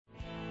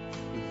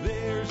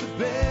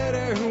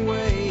better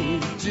way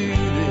to do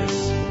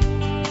this.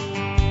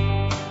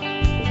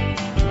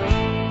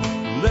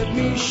 Let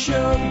me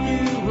show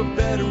you a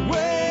better way.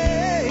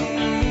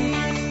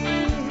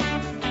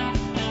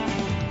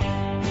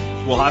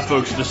 Well, hi,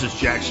 folks. This is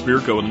Jack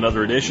Spirko with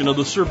another edition of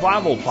the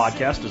Survival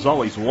Podcast. As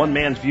always, one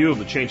man's view of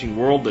the changing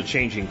world, the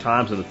changing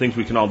times, and the things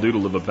we can all do to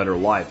live a better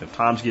life if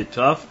times get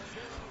tough,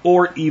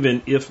 or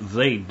even if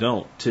they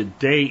don't.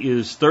 Today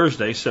is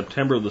Thursday,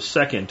 September the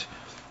 2nd,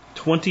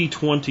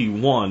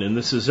 2021, and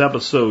this is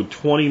episode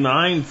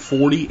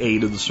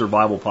 2948 of the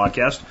Survival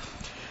Podcast.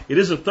 It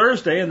is a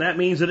Thursday, and that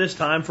means it is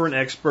time for an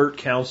expert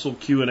council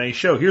Q&A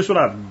show. Here's what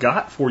I've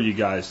got for you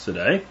guys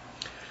today.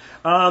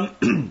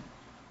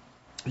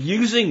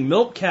 Using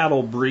milk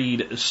cattle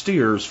breed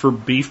steers for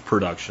beef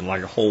production,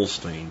 like a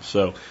Holstein.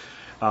 So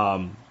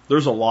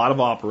there's a lot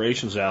of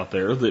operations out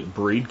there that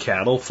breed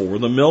cattle for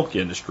the milk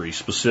industry,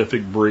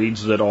 specific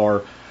breeds that are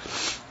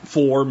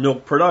for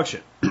milk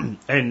production.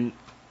 And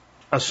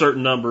a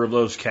certain number of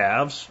those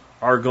calves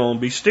are going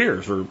to be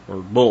steers or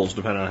bulls,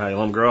 depending on how you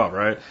let them grow up,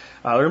 right?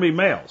 They're going to be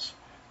males.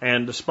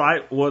 And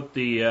despite what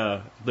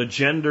the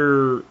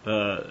gender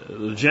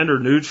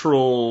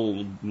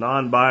neutral,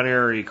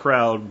 non-binary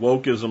crowd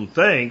wokeism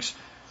thinks,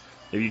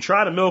 if you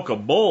try to milk a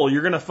bull,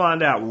 you're going to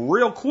find out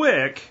real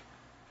quick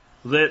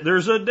that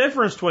there's a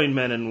difference between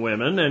men and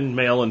women and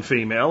male and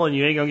female, and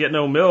you ain't going to get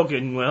no milk,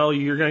 and well,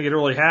 you're going to get a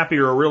really happy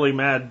or a really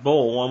mad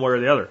bull, one way or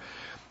the other.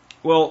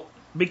 Well,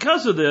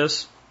 because of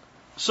this,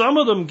 some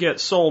of them get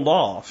sold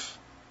off,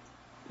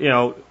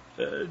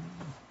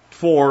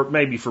 for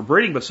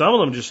breeding, but some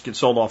of them just get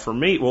sold off for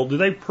meat. Well, do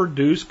they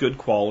produce good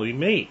quality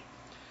meat?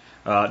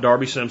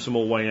 Darby Simpson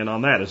will weigh in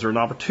on that. Is there an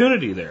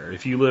opportunity there?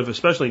 If you live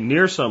especially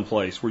near some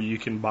place where you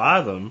can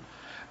buy them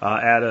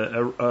at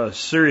a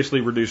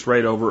seriously reduced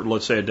rate over,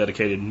 let's say, a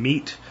dedicated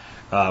meat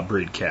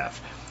breed calf.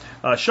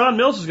 Sean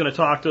Mills is going to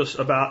talk to us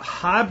about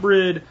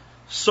hybrid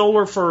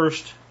solar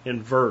first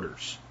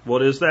inverters.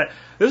 What is that?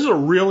 This is a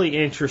really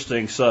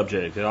interesting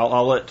subject, and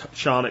I'll let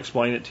Sean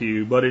explain it to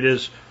you, but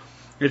it's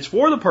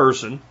for the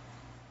person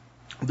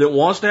that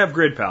wants to have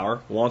grid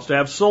power, wants to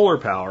have solar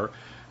power,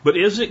 but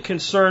isn't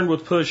concerned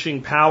with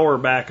pushing power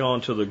back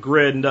onto the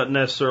grid and doesn't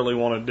necessarily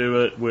want to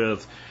do it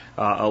with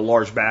a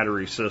large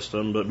battery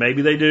system. But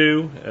maybe they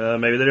do,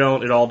 maybe they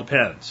don't. It all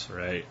depends,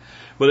 right?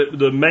 But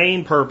the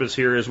main purpose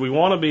here is we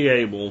want to be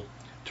able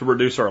to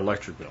reduce our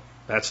electric bill.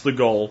 That's the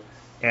goal,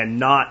 and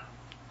not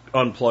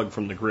unplug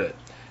from the grid.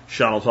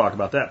 Sean will talk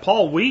about that.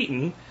 Paul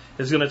Wheaton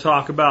is going to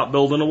talk about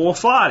building a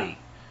Wofati,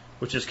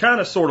 which is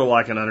kind of sort of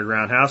like an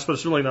underground house, but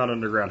it's really not an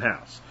underground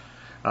house.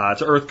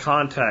 It's an earth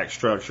contact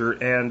structure,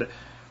 and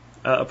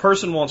a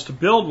person wants to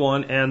build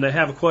one, and they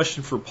have a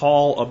question for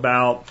Paul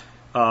about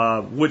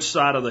which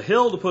side of the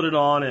hill to put it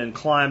on and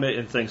climate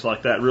and things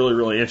like that. Really,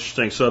 really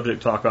interesting subject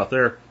to talk about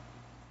there.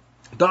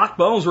 Doc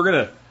Bones,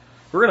 we're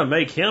gonna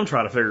make him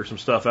try to figure some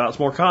stuff out. It's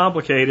more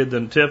complicated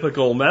than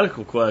typical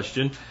medical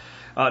question.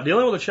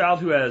 Dealing with a child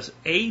who has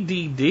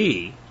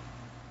ADD.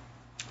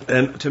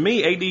 And to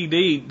me,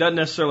 ADD doesn't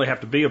necessarily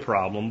have to be a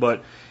problem,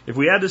 but if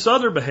we add this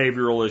other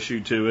behavioral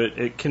issue to it,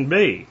 it can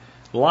be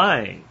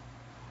lying.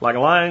 Like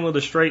lying with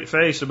a straight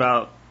face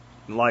about,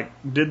 like,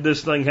 did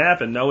this thing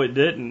happen? No, it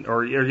didn't.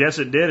 Or yes,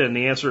 it did, and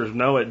the answer is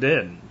no, it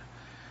didn't.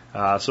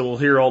 So we'll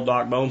hear old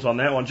Doc Bones on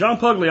that one. John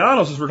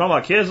Pugliano, since we're talking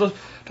about kids, let's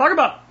talk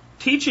about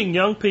teaching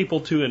young people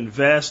to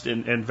invest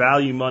and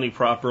value money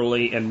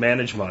properly and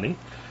manage money.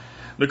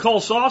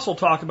 Nicole Sauce will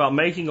talk about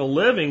making a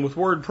living with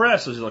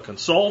WordPress as a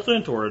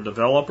consultant or a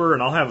developer,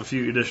 and I'll have a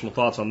few additional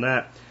thoughts on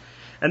that.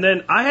 And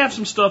then I have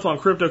some stuff on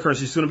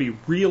cryptocurrency. It's going to be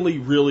really,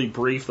 really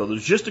brief, though.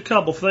 There's just a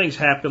couple things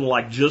happened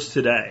like just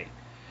today,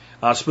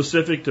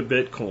 specific to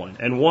Bitcoin.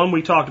 And one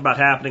we talked about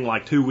happening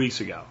like 2 weeks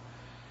ago.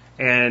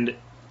 And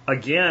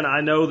again,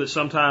 I know that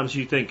sometimes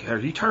you think, are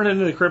you turning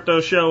into the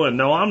crypto show? And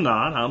no, I'm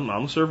not. I'm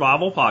a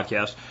survival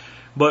podcast.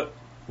 But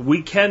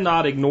we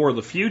cannot ignore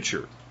the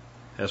future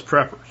as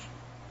preppers.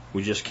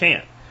 We just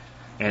can't.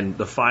 And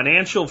the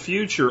financial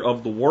future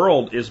of the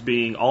world is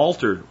being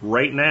altered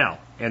right now.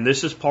 And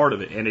this is part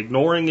of it. And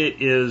ignoring it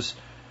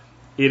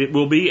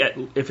will be,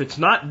 if it's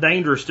not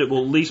dangerous, it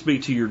will at least be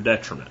to your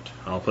detriment.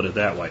 I'll put it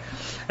that way.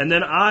 And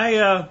then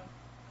I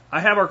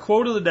have our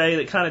quote of the day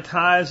that kind of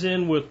ties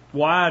in with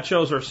why I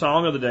chose our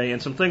song of the day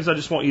and some things I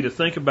just want you to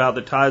think about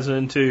that ties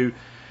into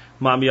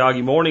my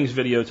Miyagi Mornings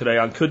video today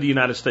on could the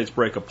United States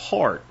break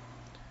apart?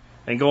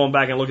 And going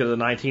back and looking at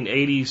the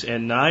 1980s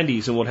and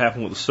 90s and what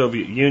happened with the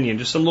Soviet Union,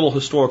 just some little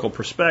historical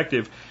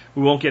perspective.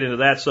 We won't get into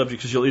that subject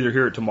because you'll either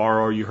hear it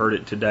tomorrow or you heard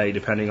it today,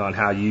 depending on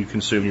how you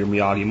consume your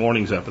Miyagi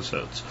Mornings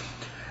episodes.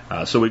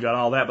 So we got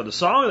all that. But the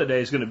song of the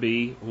day is going to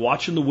be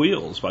Watching the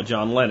Wheels by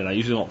John Lennon. I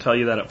usually don't tell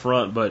you that up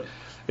front, but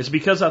it's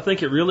because I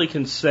think it really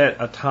can set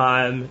a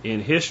time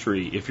in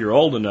history if you're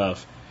old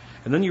enough.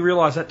 And then you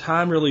realize that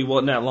time really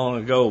wasn't that long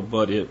ago,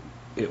 but it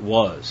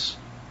was.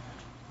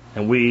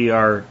 And we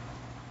are,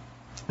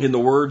 in the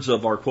words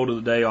of our quote of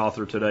the day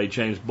author today,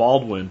 James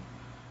Baldwin,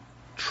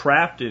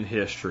 trapped in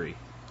history,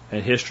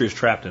 and history is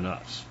trapped in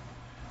us.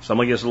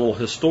 Someone gets a little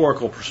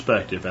historical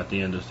perspective at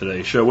the end of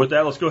today's show. With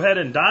that, let's go ahead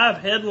and dive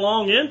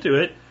headlong into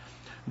it.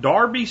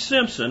 Darby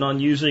Simpson on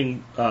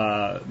using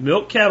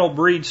milk cattle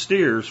breed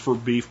steers for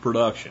beef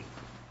production.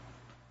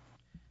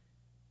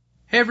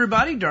 Hey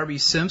everybody, Darby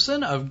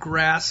Simpson of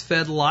Grass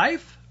Fed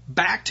Life,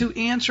 back to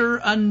answer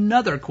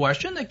another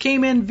question that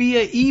came in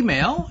via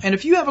email. And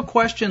if you have a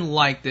question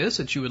like this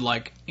that you would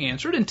like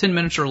answered in 10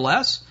 minutes or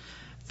less,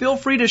 feel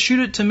free to shoot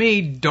it to me,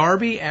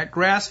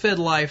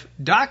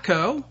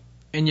 darby@grassfedlife.co,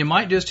 and you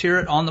might just hear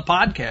it on the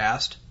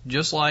podcast,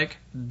 just like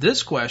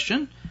this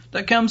question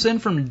that comes in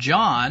from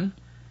John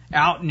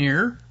out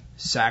near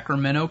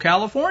Sacramento,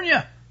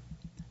 California.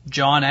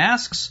 John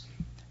asks,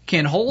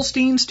 can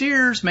Holstein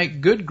steers make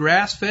good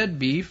grass-fed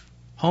beef,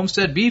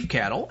 homestead beef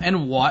cattle,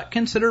 and what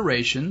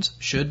considerations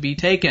should be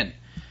taken?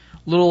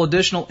 Little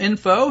additional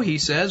info, he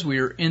says, we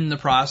are in the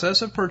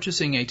process of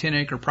purchasing a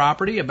 10-acre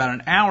property about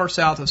an hour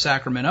south of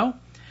Sacramento,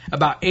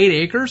 about 8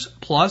 acres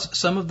plus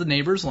some of the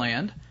neighbor's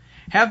land,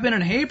 have been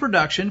in hay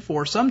production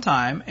for some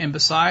time, and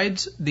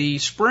besides the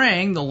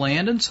spraying, the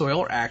land and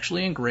soil are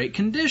actually in great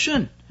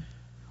condition.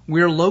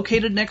 We are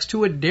located next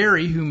to a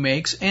dairy who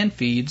makes and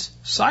feeds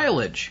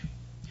silage.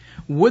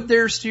 Would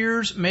their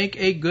steers make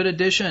a good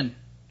addition?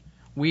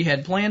 We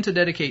had planned to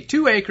dedicate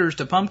 2 acres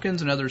to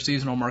pumpkins and other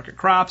seasonal market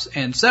crops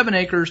and 7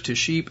 acres to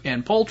sheep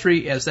and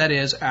poultry, as that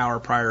is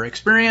our prior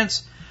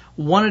experience.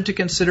 Wanted to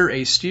consider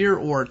a steer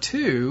or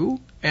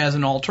 2 as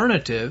an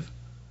alternative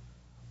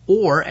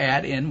or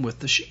add in with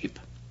the sheep.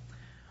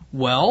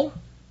 Well,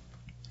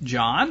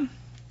 John,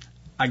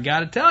 I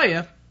got to tell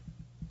you,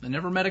 I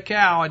never met a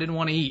cow I didn't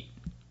want to eat.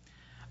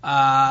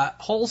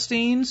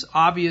 Holsteins,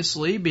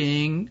 obviously,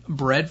 being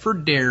bred for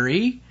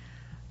dairy,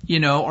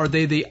 are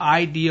they the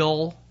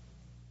ideal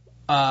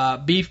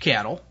beef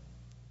cattle?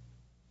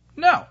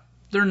 No,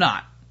 they're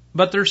not.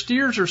 But their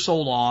steers are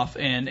sold off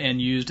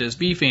and used as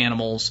beef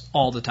animals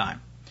all the time.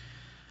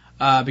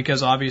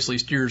 Because obviously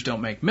steers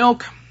don't make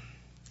milk,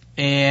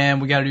 and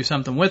we got to do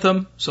something with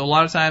them. So a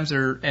lot of times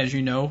they're, as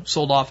you know,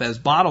 sold off as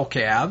bottle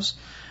calves.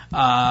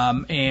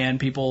 And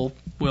people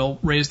will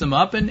raise them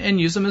up and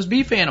use them as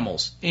beef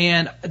animals.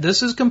 And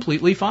this is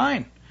completely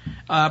fine.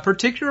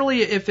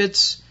 Particularly if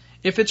it's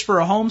for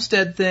a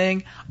homestead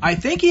thing. I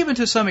think even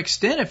to some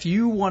extent, if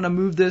you want to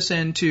move this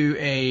into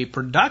a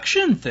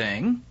production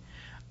thing,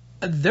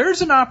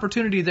 there's an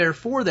opportunity there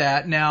for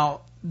that.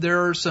 Now,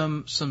 there are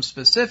some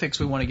specifics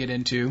we want to get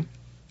into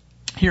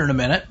here in a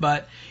minute,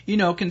 but,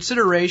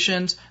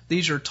 considerations,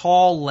 these are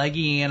tall,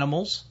 leggy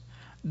animals.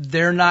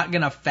 They're not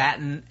going to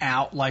fatten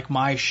out like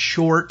my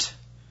short,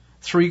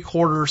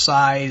 3/4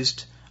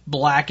 sized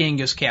Black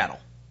Angus cattle,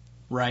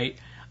 right?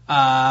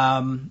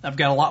 I've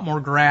got a lot more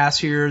grass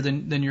here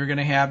than you're going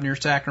to have near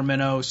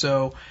Sacramento.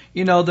 So,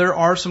 there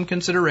are some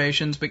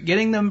considerations, but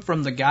getting them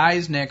from the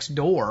guys next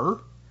door,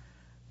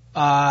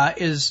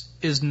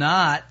 is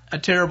not a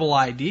terrible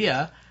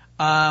idea.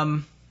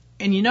 And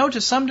to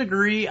some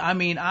degree,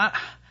 I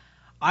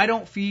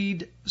don't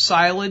feed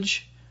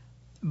silage.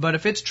 But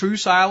if it's true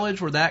silage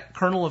where that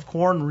kernel of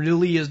corn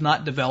really is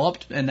not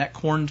developed and that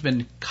corn's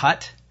been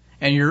cut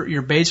and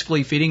you're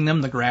basically feeding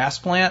them the grass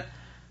plant,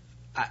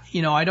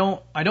 I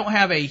don't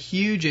have a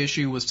huge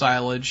issue with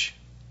silage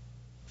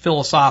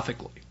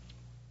philosophically.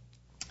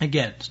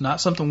 Again, it's not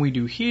something we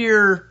do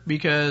here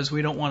because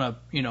we don't want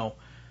to,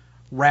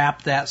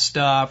 wrap that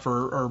stuff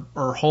or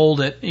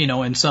hold it,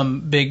 in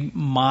some big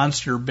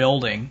monster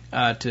building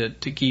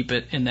to keep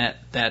it in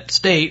that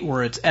state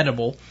where it's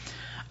edible.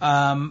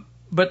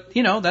 But,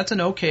 that's an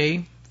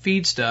okay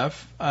feed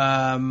stuff,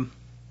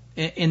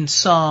 in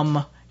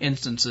some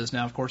instances.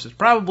 Now, of course, it's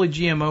probably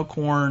GMO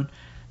corn,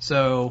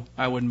 so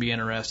I wouldn't be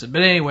interested.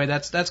 But anyway,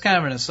 that's kind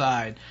of an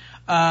aside.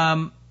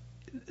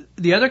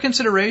 The other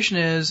consideration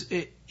is,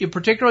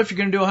 particularly if you're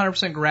going to do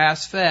 100%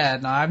 grass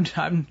fed. Now,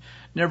 I've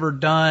never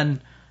done,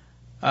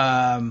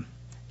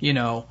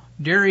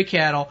 dairy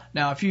cattle.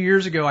 Now, a few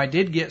years ago, I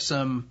did get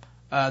some.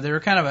 They were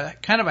kind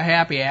of a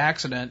happy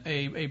accident.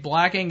 A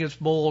Black Angus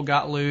bull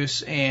got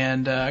loose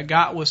and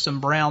got with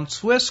some brown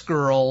Swiss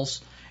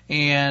girls,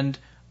 and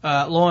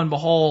lo and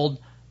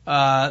behold,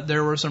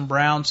 there were some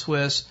brown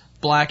Swiss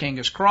Black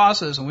Angus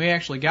crosses, and we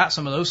actually got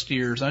some of those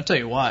steers. And I tell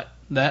you what,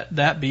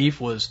 that beef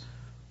was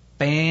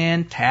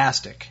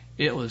fantastic.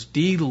 It was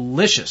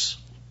delicious.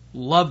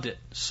 Loved it.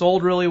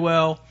 Sold really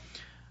well.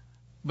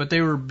 But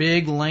they were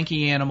big,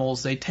 lanky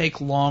animals. They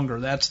take longer.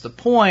 That's the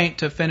point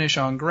to finish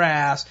on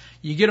grass.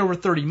 You get over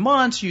 30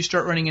 months, you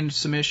start running into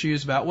some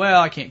issues about,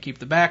 I can't keep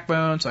the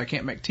backbone, so I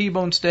can't make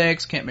T-bone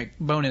steaks, can't make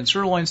bone-in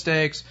sirloin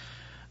steaks.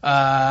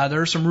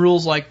 There are some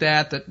rules like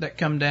that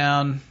come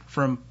down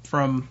from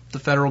the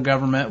federal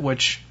government,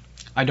 which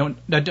I don't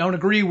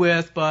agree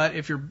with, but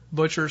if your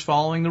butcher's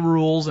following the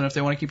rules and if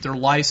they want to keep their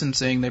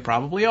licensing, they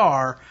probably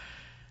are,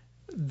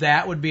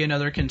 that would be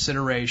another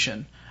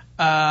consideration.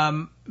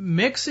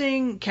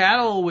 Mixing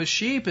cattle with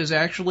sheep is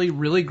actually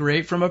really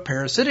great from a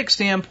parasitic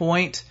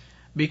standpoint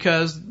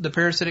because the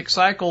parasitic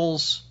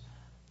cycles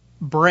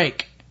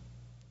break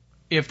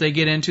if they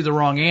get into the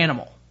wrong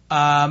animal.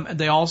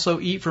 They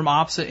also eat from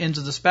opposite ends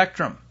of the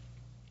spectrum.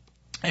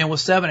 And with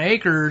 7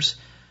 acres-ish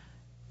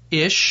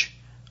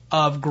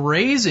of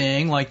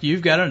grazing, like,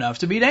 you've got enough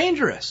to be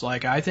dangerous.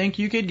 Like, I think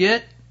you could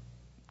get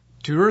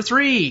 2 or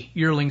 3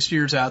 yearling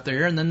steers out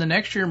there, and then the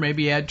next year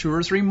maybe add 2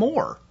 or 3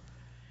 more.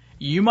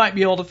 You might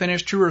be able to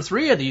finish 2 or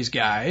 3 of these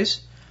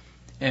guys,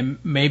 and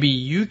maybe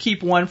you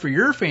keep one for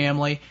your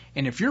family.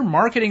 And if you're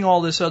marketing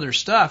all this other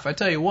stuff, I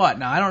tell you what,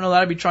 now I don't know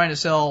that I'd be trying to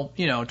sell,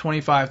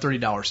 $25,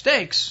 $30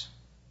 steaks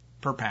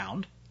per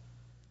pound,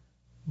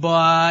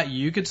 but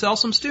you could sell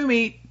some stew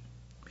meat,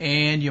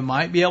 and you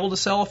might be able to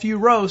sell a few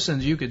roasts,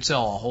 and you could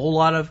sell a whole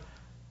lot of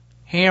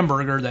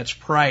hamburger that's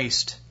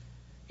priced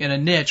in a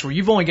niche where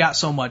you've only got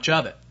so much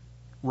of it,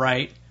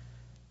 right?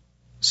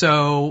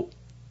 So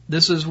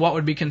this is what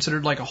would be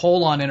considered like a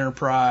hold-on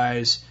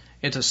enterprise.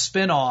 It's a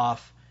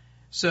spin-off.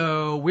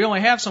 So we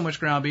only have so much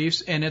ground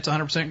beef, and it's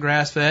 100%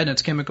 grass-fed, and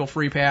it's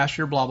chemical-free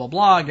pasture, blah, blah,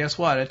 blah. Guess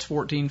what? It's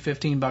 $14,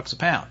 $15 a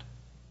pound.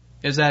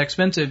 Is that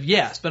expensive?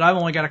 Yes, but I've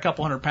only got a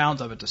couple hundred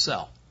pounds of it to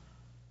sell.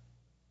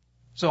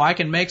 So I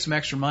can make some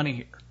extra money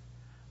here.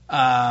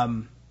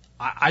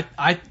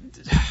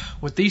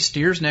 With these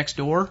steers next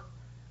door,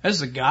 this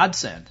is a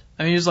godsend.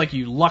 I mean, it's like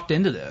you lucked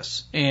into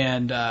this,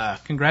 and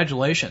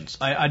congratulations.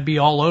 I'd be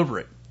all over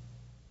it.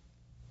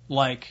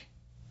 Like,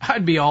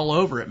 I'd be all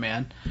over it,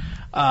 man.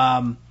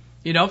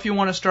 If you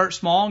want to start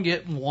small and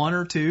get 1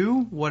 or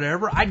 2,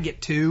 whatever, I'd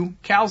get 2.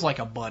 Cows like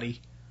a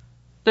buddy.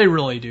 They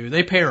really do.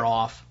 They pair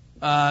off.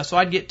 So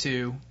I'd get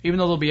 2, even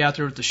though they'll be out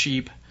there with the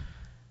sheep.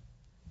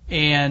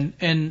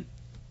 And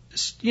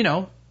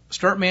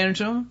start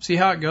managing them, see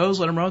how it goes,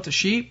 let them run with the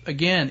sheep.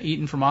 Again,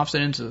 eating from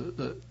opposite ends of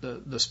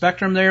the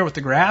spectrum there with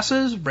the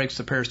grasses, breaks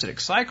the parasitic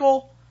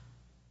cycle.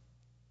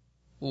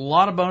 A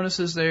lot of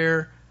bonuses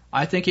there.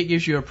 I think it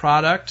gives you a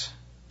product,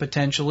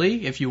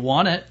 potentially, if you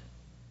want it,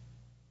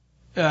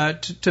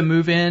 to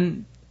move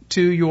in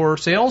to your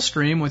sales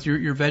stream with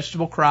your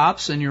vegetable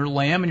crops and your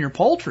lamb and your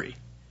poultry.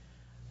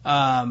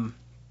 I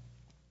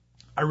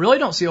really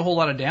don't see a whole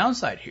lot of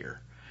downside here.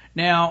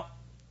 Now,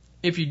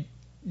 if you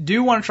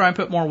do want to try and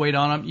put more weight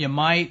on them, you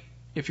might,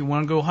 if you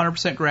want to go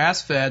 100%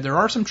 grass-fed, there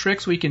are some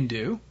tricks we can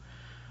do.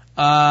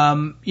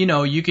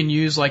 You can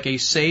use like a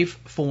safe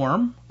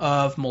form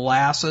of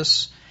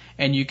molasses,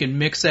 and you can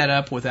mix that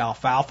up with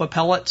alfalfa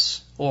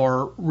pellets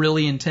or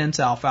really intense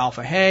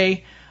alfalfa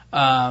hay.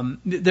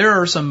 There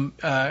are some,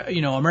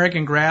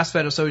 American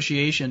Grass-Fed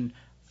Association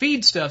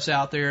feedstuffs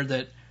out there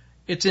that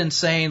it's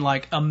insane,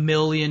 like 1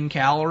 million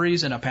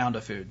calories in a pound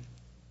of food.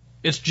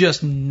 It's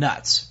just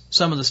nuts.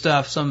 Some of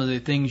the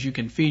things you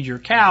can feed your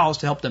cows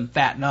to help them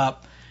fatten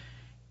up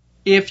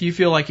if you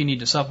feel like you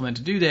need to supplement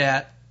to do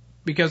that,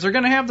 because they're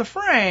going to have the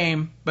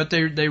frame, but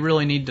they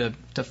really need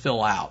to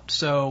fill out.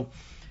 So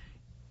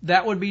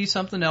that would be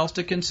something else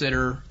to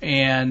consider.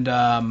 And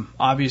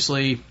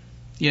obviously,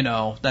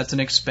 that's an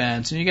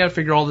expense, and you got to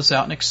figure all this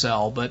out in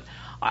Excel. But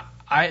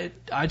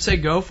I'd say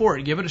go for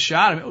it, give it a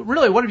shot. I mean,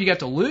 really, what have you got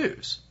to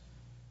lose?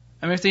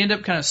 I mean, if they end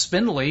up kind of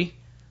spindly,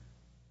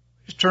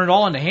 just turn it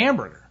all into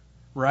hamburger,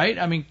 right?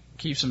 I mean,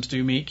 keep some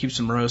stew meat, keep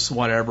some roast,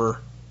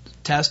 whatever.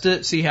 Test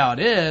it, see how it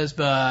is,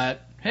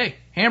 but hey,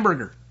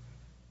 hamburger.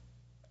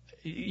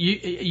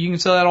 You can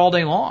sell that all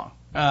day long.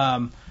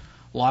 A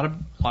lot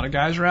of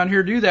guys around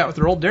here do that with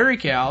their old dairy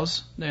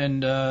cows,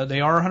 and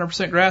they are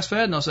 100%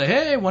 grass-fed, and they'll say,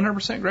 hey,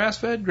 100%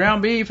 grass-fed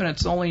ground beef, and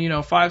it's only,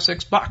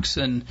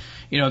 $5-6, and,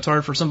 it's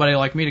hard for somebody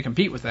like me to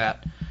compete with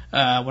that,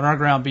 when our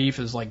ground beef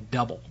is like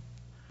double.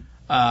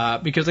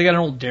 Because they got an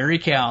old dairy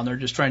cow, and they're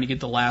just trying to get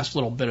the last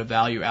little bit of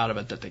value out of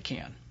it that they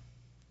can.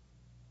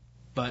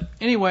 But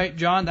anyway,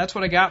 John, that's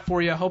what I got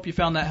for you. I hope you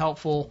found that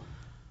helpful.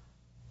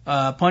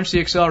 Punch the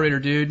accelerator,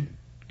 dude.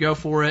 Go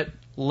for it.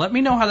 Let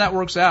me know how that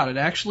works out. I'd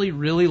actually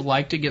really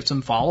like to get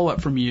some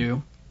follow-up from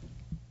you.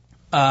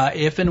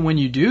 If and when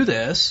you do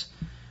this,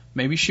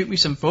 maybe shoot me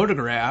some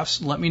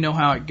photographs. Let me know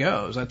how it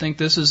goes. I think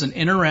this is an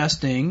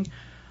interesting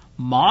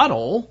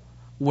model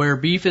where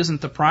beef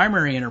isn't the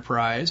primary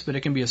enterprise, but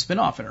it can be a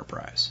spin-off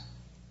enterprise.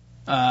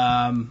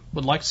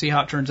 Would like to see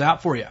how it turns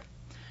out for you.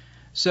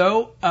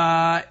 So,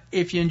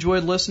 if you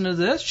enjoyed listening to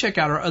this, check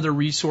out our other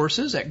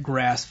resources at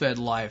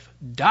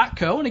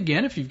grassfedlife.co. And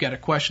again, if you've got a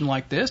question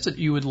like this that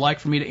you would like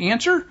for me to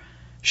answer,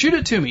 shoot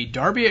it to me,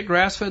 Darby at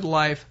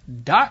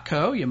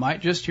grassfedlife.co. You might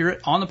just hear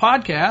it on the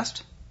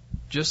podcast,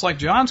 just like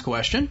John's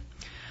question.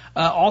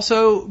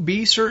 Also,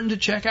 be certain to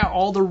check out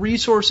all the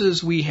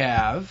resources we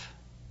have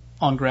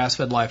on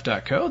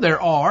grassfedlife.co.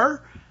 There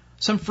are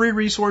some free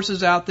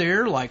resources out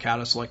there, like how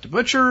to select a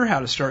butcher, how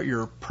to start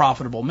your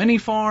profitable mini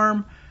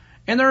farm,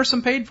 and there are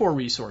some paid for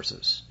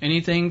resources.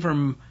 Anything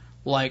from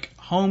like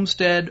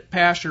homestead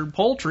pastured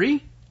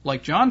poultry,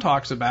 like John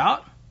talks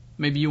about.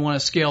 Maybe you want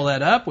to scale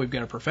that up. We've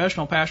got a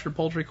professional pastured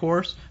poultry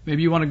course.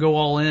 Maybe you want to go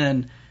all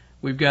in.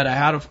 We've got a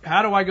how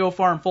do I go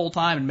farm full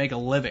time and make a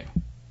living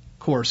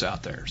course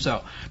out there.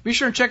 So be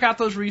sure and check out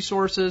those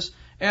resources.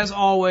 As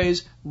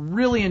always,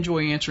 really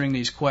enjoy answering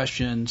these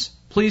questions.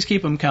 Please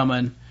keep them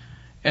coming.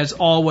 As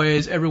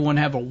always, everyone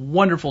have a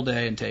wonderful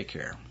day and take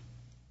care.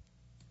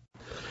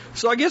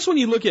 So I guess when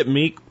you look at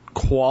meat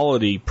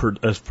quality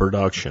as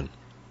production,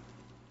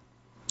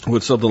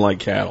 with something like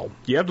cattle.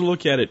 You have to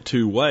look at it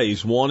two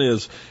ways. One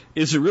is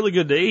it really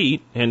good to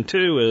eat? And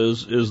two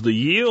is the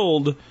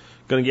yield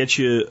going to get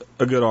you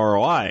a good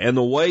ROI? And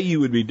the way you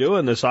would be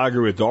doing this, I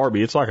agree with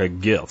Darby, it's like a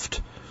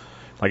gift.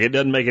 Like, it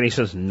doesn't make any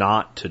sense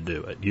not to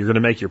do it. You're going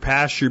to make your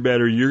pasture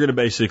better. You're going to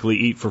basically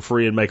eat for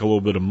free and make a little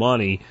bit of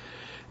money.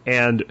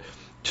 And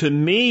to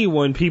me,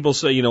 when people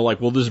say, you know, like,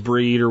 well, this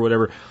breed or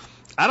whatever,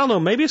 I don't know,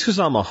 maybe it's because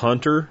I'm a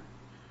hunter.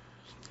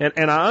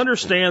 And I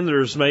understand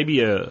there's maybe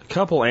a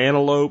couple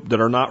antelope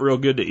that are not real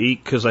good to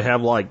eat because they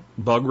have, like,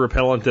 bug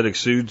repellent that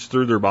exudes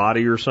through their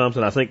body or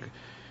something. I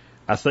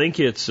think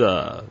it's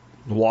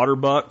water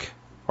buck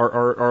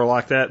or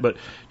like that. But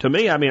to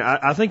me, I mean,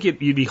 I think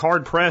you'd be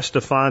hard-pressed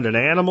to find an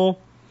animal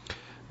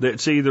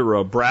that's either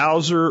a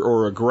browser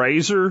or a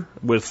grazer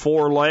with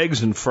 4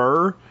 legs and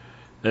fur.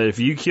 If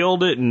you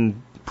killed it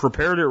and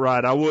prepared it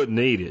right, I wouldn't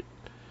eat it.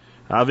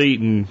 I've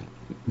eaten,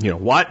 you know,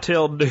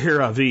 white-tailed deer.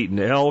 I've eaten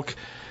elk.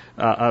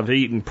 I've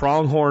eaten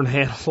pronghorn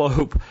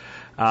antelope.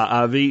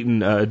 I've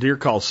eaten a deer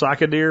called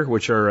sika deer,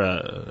 which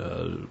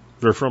are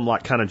they're from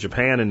like kind of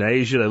Japan and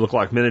Asia. They look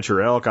like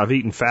miniature elk. I've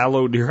eaten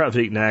fallow deer. I've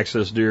eaten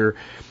access deer.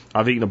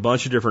 I've eaten a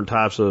bunch of different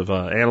types of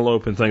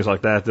antelope and things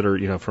like that are,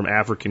 you know, from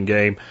African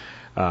game.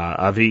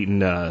 I've eaten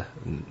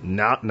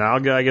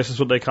naga, I guess is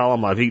what they call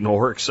them. I've eaten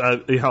oryx.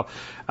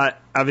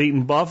 I've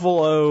eaten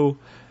buffalo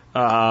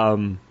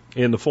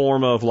in the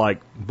form of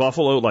like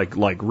buffalo,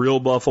 like real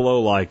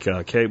buffalo, like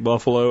Cape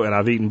buffalo, and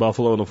I've eaten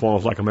buffalo in the form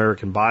of like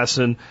American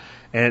bison,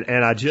 and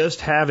I just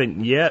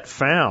haven't yet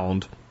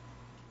found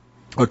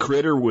a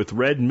critter with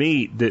red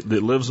meat that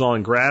lives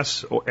on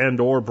grass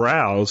or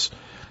browse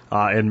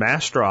and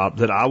mastrop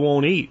that I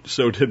won't eat.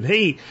 So to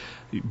me,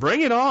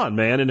 bring it on,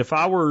 man. And if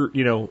I were,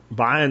 you know,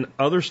 buying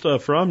other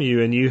stuff from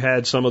you and you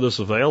had some of this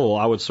available,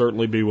 I would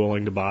certainly be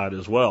willing to buy it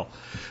as well.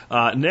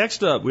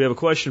 Next up, we have a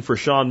question for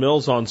Sean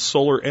Mills on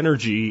solar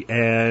energy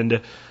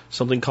and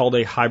something called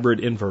a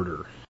hybrid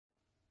inverter.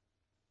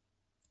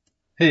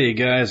 Hey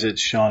guys,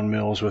 it's Sean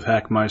Mills with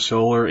Hack My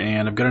Solar,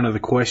 and I've got another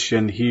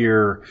question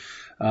here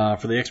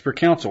for the expert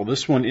council.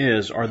 This one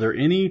is, are there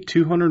any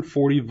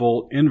 240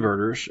 volt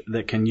inverters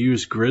that can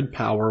use grid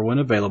power when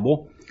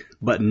available,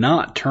 but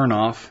not turn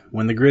off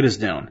when the grid is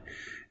down?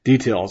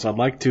 Details: I'd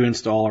like to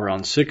install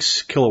around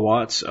 6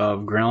 kilowatts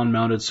of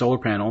ground-mounted solar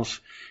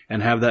panels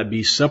and have that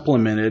be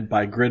supplemented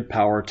by grid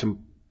power to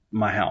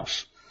my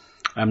house.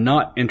 I'm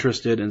not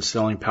interested in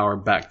selling power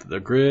back to the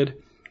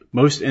grid.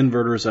 Most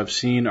inverters I've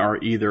seen are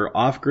either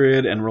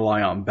off-grid and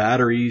rely on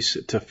batteries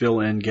to fill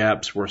in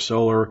gaps where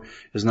solar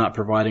is not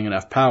providing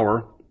enough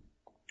power,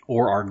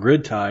 or are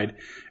grid-tied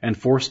and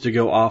forced to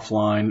go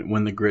offline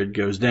when the grid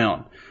goes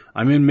down.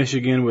 I'm in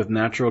Michigan with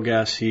natural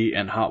gas heat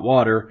and hot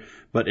water,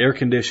 but air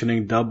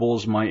conditioning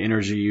doubles my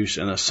energy use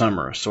in the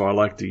summer, so I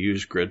like to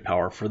use grid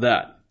power for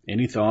that.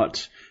 Any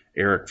thoughts?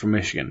 Eric from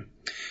Michigan.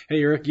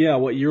 Hey Eric, yeah,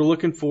 what you're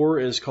looking for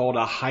is called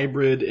a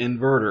hybrid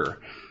inverter.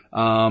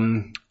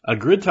 A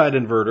grid-tied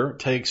inverter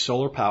takes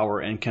solar power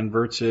and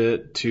converts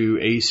it to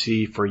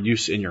AC for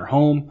use in your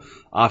home,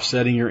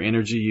 offsetting your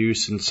energy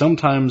use, and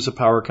sometimes the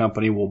power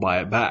company will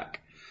buy it back.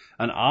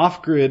 An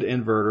off-grid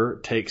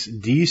inverter takes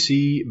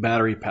DC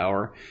battery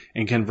power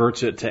and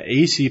converts it to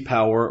AC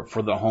power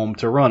for the home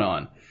to run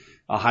on.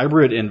 A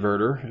hybrid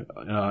inverter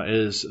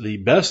is the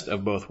best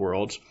of both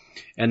worlds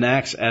and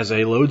acts as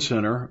a load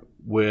center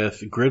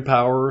with grid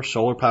power,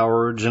 solar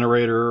power,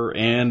 generator,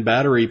 and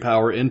battery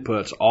power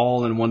inputs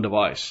all in one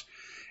device.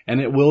 And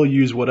it will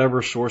use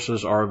whatever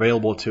sources are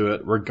available to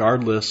it,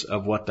 regardless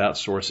of what that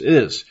source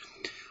is.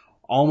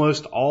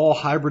 Almost all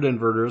hybrid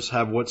inverters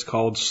have what's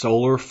called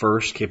solar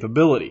first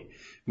capability,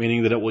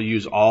 meaning that it will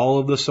use all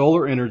of the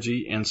solar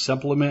energy and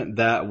supplement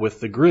that with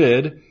the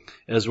grid,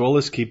 as well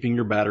as keeping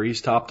your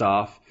batteries topped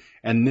off.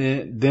 And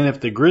then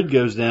if the grid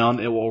goes down,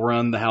 it will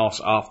run the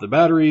house off the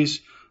batteries,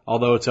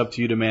 although it's up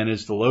to you to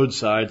manage the load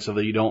side so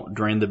that you don't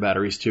drain the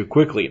batteries too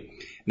quickly.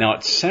 Now,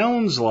 it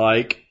sounds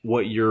like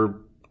what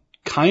you're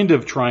kind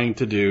of trying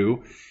to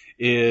do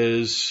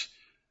is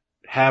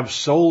have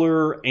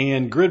solar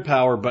and grid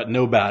power, but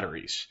no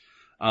batteries.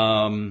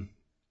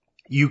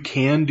 You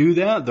can do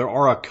that. There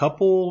are a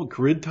couple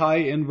grid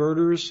tie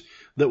inverters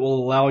that will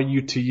allow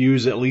you to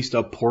use at least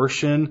a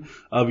portion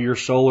of your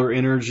solar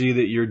energy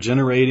that you're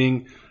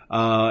generating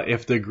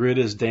if the grid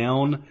is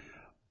down.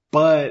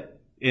 But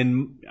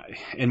in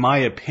my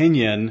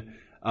opinion,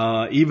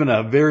 even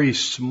a very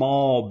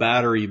small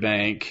battery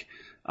bank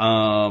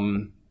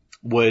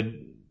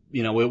would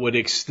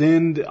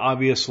extend,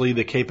 obviously,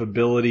 the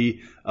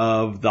capability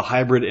of the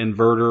hybrid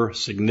inverter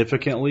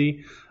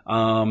significantly.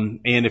 And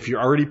if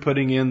you're already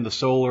putting in the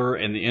solar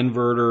and the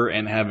inverter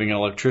and having an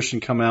electrician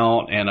come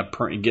out and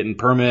getting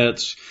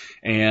permits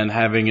and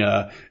having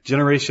a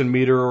generation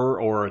meter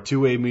or a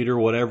two-way meter,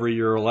 whatever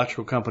your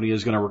electrical company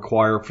is going to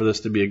require for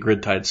this to be a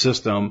grid-tied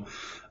system,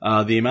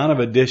 the amount of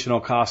additional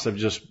cost of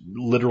just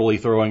literally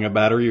throwing a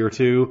battery or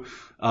two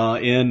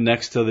in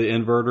next to the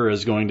inverter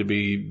is going to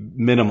be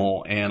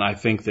minimal, and I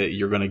think that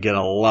you're going to get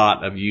a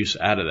lot of use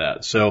out of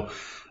that. So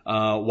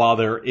While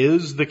there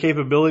is the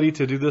capability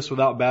to do this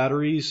without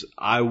batteries,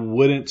 I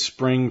wouldn't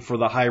spring for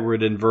the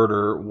hybrid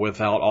inverter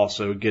without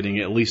also getting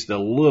at least a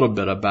little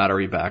bit of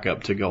battery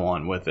backup to go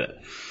on with it.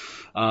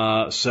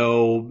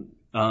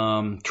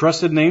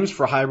 Trusted names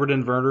for hybrid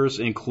inverters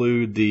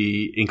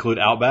include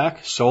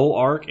Outback,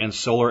 SolarArc, and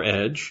Solar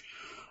Edge.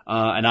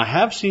 And I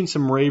have seen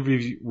some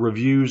rave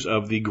reviews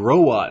of the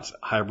Growatt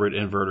hybrid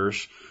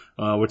inverters,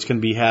 which can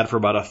be had for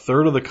about a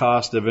third of the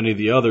cost of any of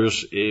the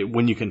others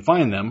when you can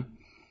find them.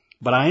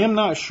 But I am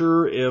not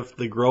sure if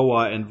the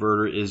Growatt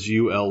inverter is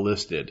UL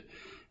listed.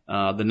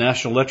 The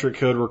National Electric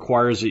Code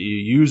requires that you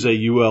use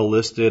a UL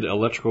listed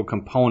electrical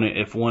component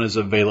if one is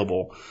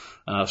available.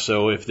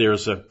 So if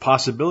there's a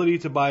possibility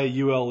to buy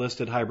a UL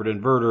listed hybrid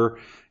inverter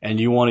and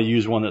you want to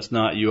use one that's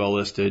not UL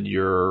listed,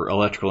 your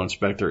electrical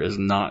inspector is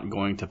not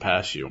going to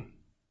pass you.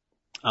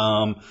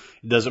 It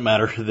doesn't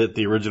matter that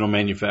the original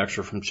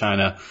manufacturer from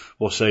China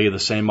will sell you the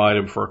same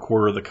item for a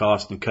quarter of the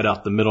cost and cut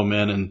out the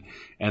middlemen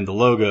and the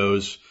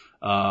logos.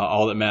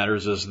 All that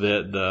matters is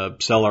that the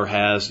seller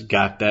has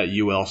got that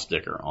UL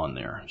sticker on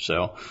there.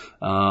 So,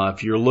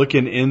 if you're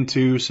looking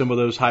into some of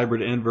those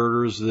hybrid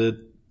inverters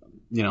that,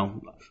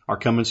 are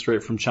coming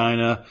straight from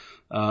China,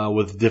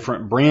 with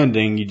different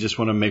branding, you just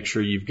want to make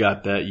sure you've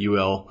got that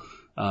UL,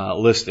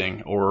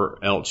 listing,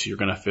 or else you're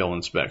going to fail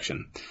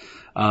inspection.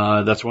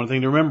 That's one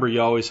thing to remember.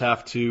 You always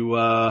have to,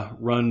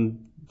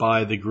 run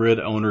by the grid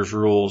owner's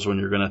rules when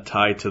you're going to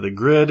tie to the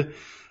grid.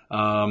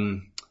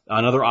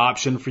 Another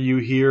option for you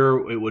here,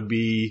 it would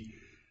be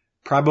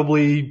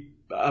probably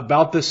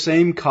about the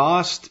same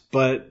cost,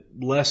 but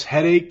less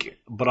headache,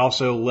 but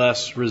also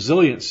less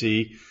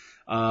resiliency,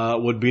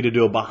 would be to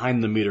do a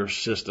behind the meter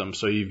system.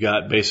 So you've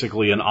got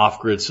basically an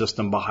off-grid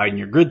system behind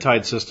your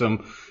grid-tied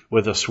system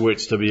with a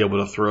switch to be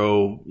able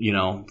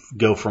to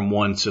go from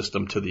one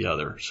system to the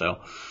other.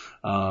 So,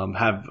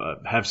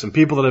 have some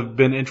people that have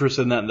been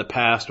interested in that in the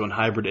past when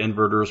hybrid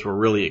inverters were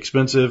really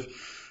expensive.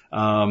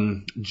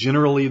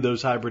 Generally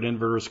those hybrid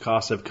inverters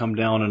costs have come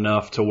down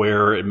enough to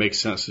where it makes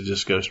sense to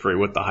just go straight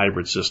with the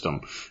hybrid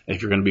system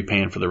if you're going to be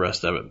paying for the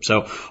rest of it.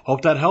 So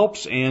hope that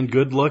helps, and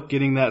good luck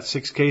getting that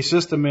 6K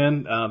system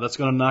in. That's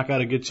going to knock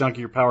out a good chunk of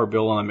your power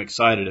bill, and I'm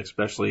excited,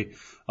 especially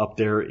up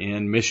there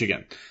in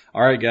Michigan.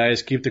 All right,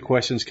 guys, keep the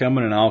questions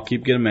coming and I'll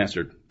keep getting them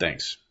answered.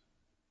 Thanks.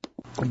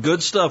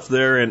 Good stuff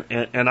there.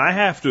 And I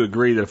have to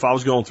agree that if I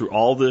was going through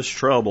all this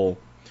trouble,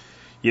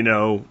 I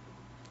know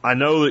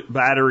that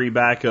battery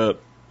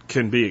backup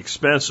can be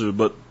expensive,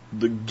 but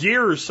the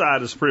gear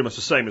side is pretty much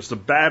the same. It's the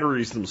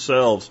batteries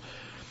themselves.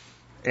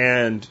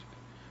 And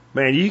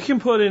man, you can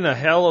put in a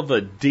hell of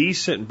a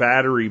decent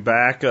battery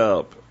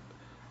backup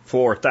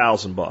for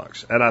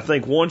 $1,000. And I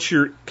think once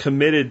you're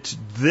committed to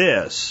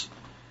this,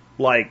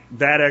 like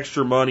that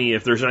extra money,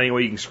 if there's any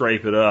way you can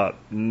scrape it up,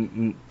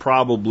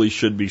 probably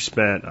should be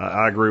spent.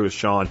 I agree with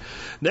Sean.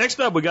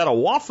 Next up, we got a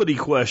Wafity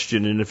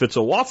question. And if it's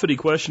a Wafity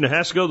question, it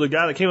has to go to the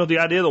guy that came up with the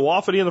idea of the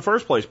Wafity in the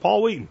first place,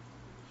 Paul Wheaton.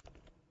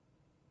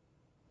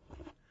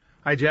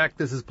 Hi, Jack.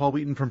 This is Paul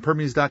Wheaton from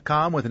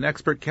Permies.com with an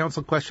expert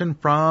council question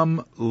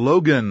from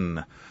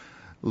Logan.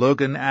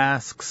 Logan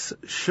asks,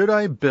 should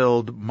I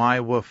build my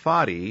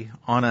Wafati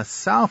on a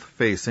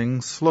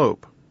south-facing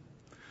slope?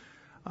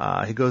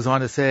 He goes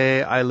on to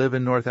say, I live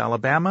in North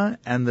Alabama,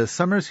 and the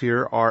summers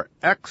here are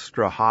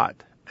extra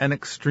hot and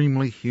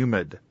extremely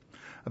humid.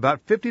 About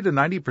 50 to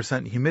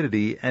 90%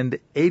 humidity and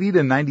 80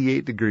 to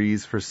 98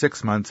 degrees for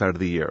 6 months out of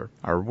the year.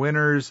 Our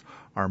winters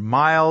are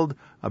mild,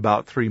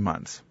 about 3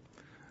 months.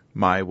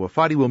 My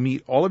Wafati will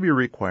meet all of your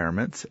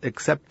requirements,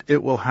 except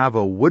it will have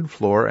a wood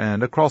floor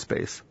and a crawl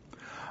space.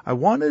 I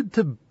wanted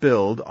to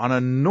build on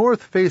a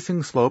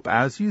north-facing slope,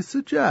 as you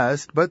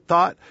suggest, but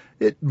thought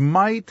it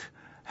might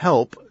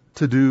help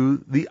to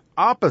do the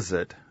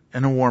opposite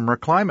in a warmer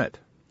climate.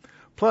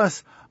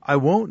 Plus, I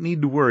won't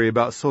need to worry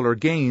about solar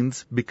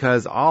gains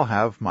because I'll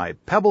have my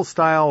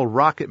Pebble-style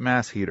rocket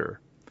mass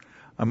heater.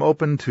 I'm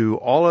open to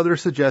all other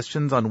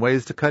suggestions on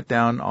ways to cut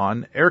down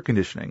on air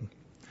conditioning.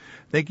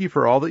 Thank you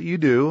for all that you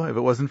do. If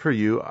it wasn't for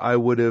you, I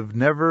would have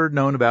never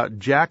known about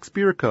Jack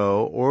Spear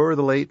Co. or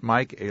the late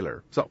Mike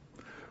Ayler. So,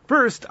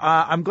 first,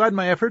 I'm glad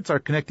my efforts are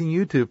connecting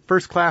you to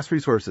first-class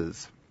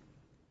resources.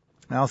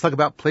 Now, let's talk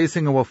about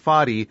placing a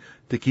Wafati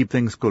to keep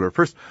things cooler.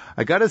 First,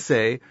 I got to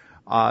say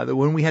that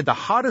when we had the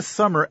hottest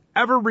summer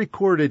ever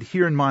recorded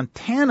here in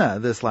Montana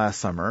this last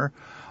summer,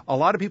 a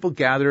lot of people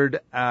gathered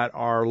at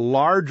our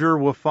larger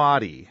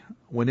Wafati.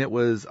 When it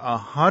was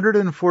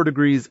 104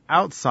 degrees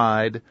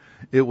outside,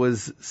 it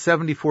was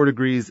 74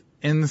 degrees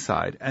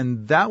inside.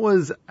 And that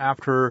was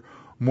after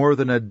more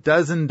than a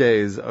dozen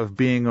days of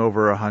being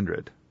over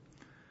 100.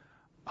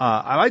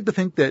 I like to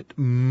think that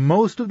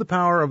most of the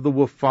power of the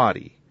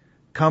Wafati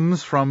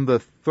comes from the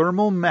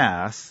thermal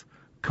mass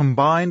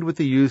combined with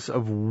the use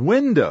of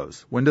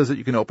windows that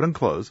you can open and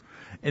close,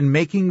 in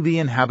making the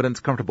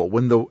inhabitants comfortable.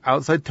 When the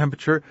outside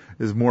temperature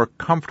is more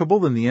comfortable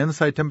than the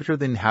inside temperature,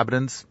 the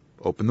inhabitants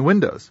open the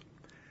windows.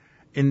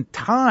 In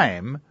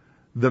time,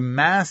 the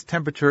mass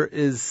temperature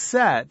is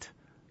set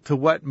to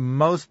what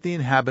most of the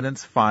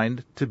inhabitants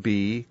find to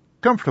be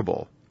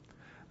comfortable.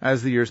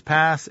 As the years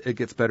pass, it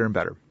gets better and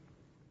better.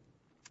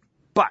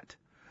 But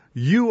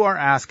you are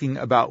asking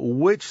about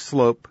which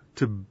slope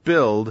to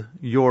build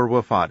your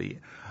Wofati.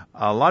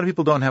 A lot of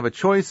people don't have a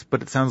choice,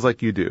 but it sounds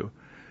like you do.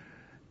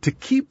 To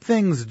keep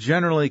things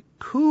generally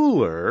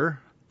cooler,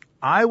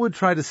 I would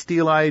try to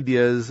steal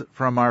ideas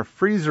from our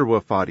freezer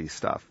Wofati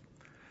stuff.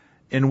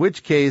 In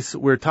which case,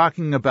 we're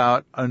talking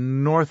about a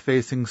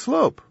north-facing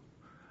slope.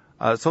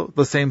 So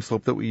the same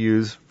slope that we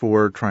use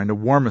for trying to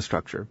warm a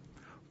structure.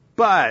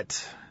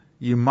 But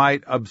you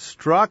might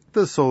obstruct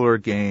the solar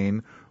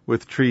gain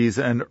with trees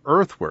and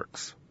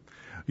earthworks.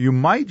 You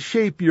might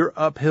shape your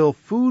uphill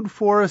food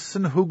forests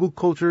and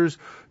hugelkulturs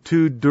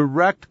to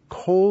direct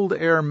cold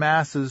air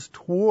masses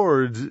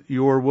towards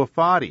your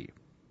Wofati.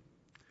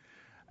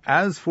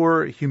 As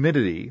for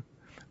humidity,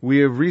 we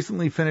have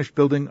recently finished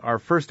building our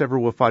first ever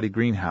Wofati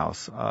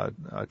greenhouse, a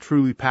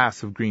truly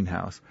passive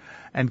greenhouse,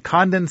 and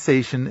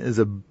condensation is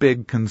a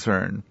big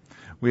concern.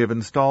 We have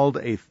installed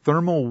a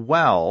thermal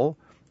well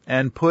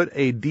and put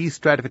a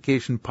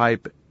destratification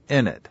pipe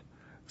in it.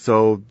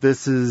 So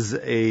this is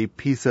a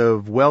piece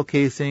of well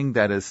casing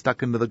that is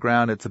stuck into the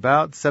ground. It's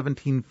about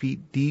 17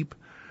 feet deep,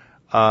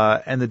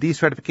 and the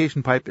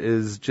destratification pipe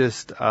is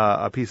just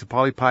a piece of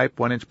polypipe,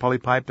 1-inch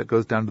polypipe that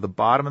goes down to the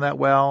bottom of that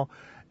well.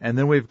 And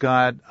then we've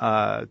got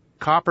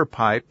copper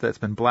pipe that's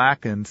been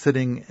blackened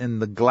sitting in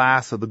the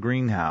glass of the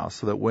greenhouse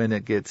so that when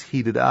it gets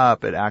heated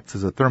up, it acts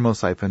as a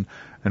thermosiphon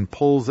and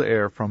pulls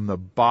air from the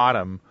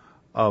bottom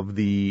of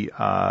the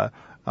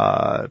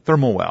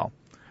thermal well,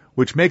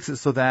 which makes it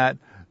so that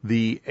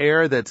the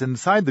air that's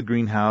inside the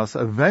greenhouse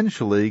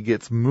eventually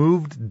gets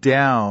moved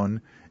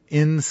down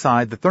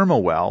inside the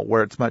thermal well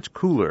where it's much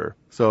cooler.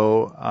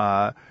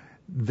 So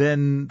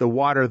then the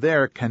water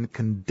there can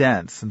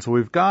condense. And so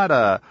we've got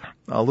a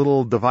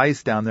little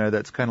device down there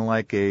that's kind of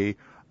like a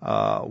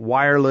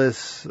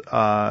wireless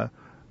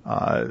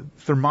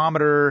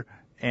thermometer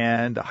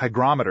and a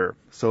hygrometer.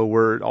 So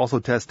we're also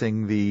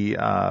testing the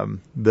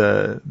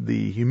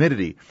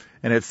humidity,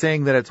 and it's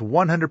saying that it's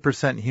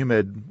 100%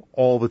 humid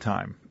all the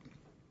time.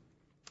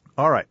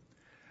 All right.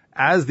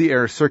 As the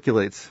air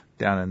circulates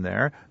down in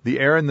there, the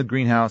air in the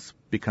greenhouse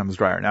becomes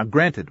drier. Now,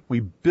 granted, we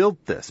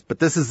built this, but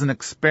this is an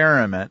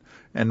experiment,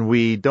 and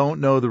we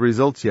don't know the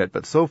results yet,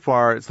 but so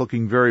far it's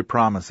looking very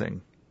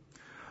promising.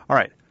 All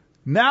right.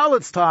 Now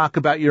let's talk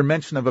about your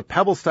mention of a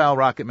pebble-style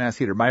rocket mass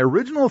heater. My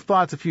original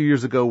thoughts a few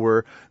years ago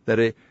were that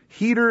a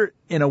heater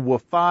in a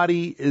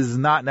Wofati is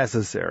not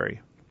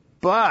necessary.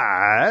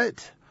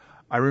 But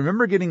I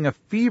remember getting a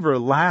fever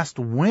last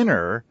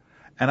winter,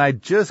 and I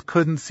just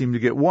couldn't seem to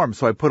get warm.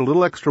 So I put a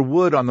little extra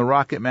wood on the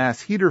rocket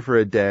mass heater for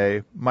a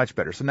day. Much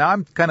better. So now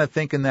I'm kind of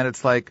thinking that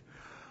it's like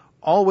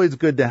always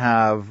good to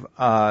have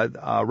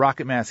a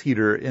rocket mass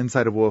heater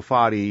inside of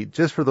Wofati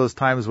just for those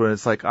times when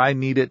it's like I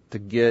need it to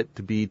get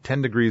to be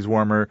 10 degrees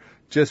warmer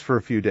just for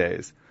a few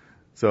days.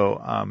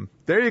 So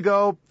there you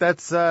go.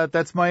 That's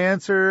my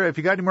answer. If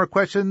you got any more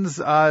questions,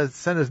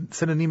 send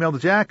an email to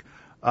Jack.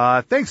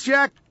 Thanks,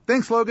 Jack.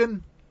 Thanks,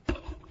 Logan.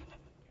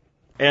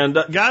 And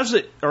guys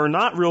that are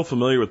not real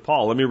familiar with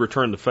Paul, let me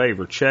return the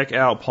favor. Check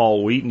out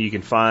Paul Wheaton. You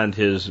can find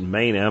his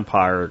main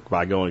empire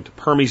by going to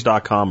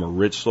Permies.com or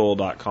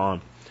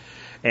richsoil.com.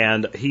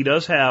 And he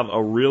does have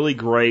a really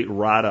great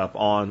write-up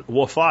on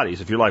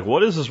Wofatis. If you're like,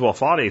 what is this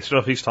Wofati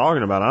stuff he's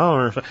talking about? I don't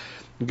understand.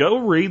 Go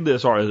read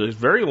this article. It's a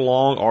very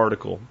long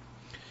article.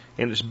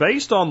 And it's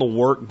based on the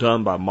work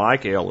done by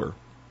Mike Eller,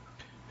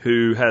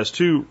 who has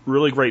two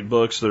really great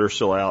books that are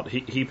still out.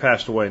 He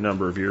passed away a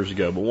number of years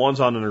ago, but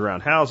one's on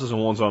underground houses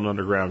and one's on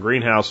underground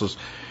greenhouses.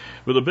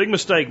 But the big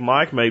mistake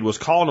Mike made was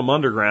calling them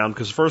underground,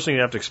 because the first thing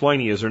you have to explain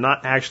to you is they're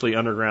not actually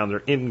underground, they're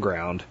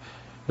in-ground,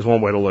 is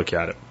one way to look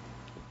at it.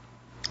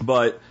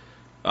 But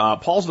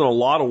Paul's done a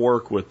lot of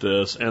work with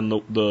this, and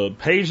the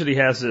page that he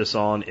has this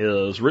on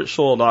is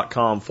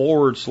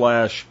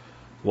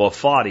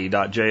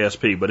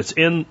richsoil.com/Wofati.jsp, but it's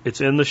in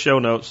the show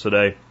notes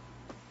today.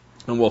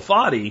 And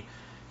Wofati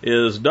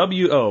is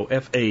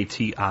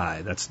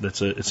WOFATI. It's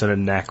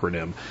an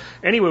acronym.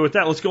 Anyway, with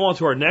that, let's go on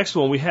to our next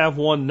one. We have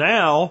one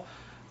now,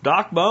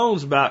 Doc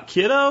Bones, about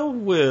kiddo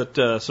with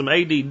some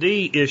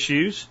ADD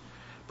issues,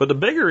 but the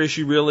bigger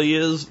issue really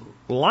is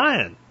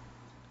lying.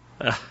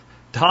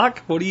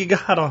 Doc, what do you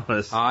got on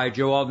us? Hi,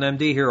 Joe Alton,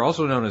 MD here,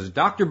 also known as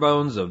Dr.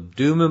 Bones of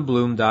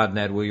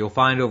doomandbloom.net, where you'll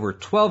find over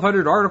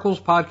 1,200 articles,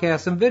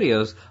 podcasts, and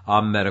videos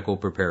on medical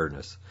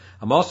preparedness.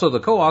 I'm also the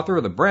co-author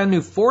of the brand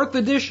new fourth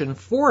edition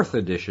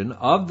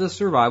of the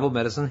Survival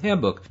Medicine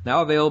Handbook,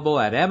 now available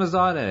at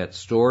Amazon and at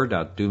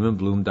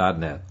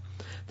store.doomandbloom.net.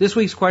 This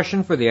week's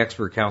question for the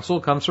Expert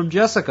Council comes from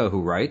Jessica,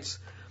 who writes,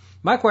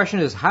 my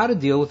question is how to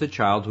deal with a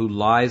child who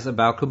lies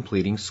about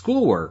completing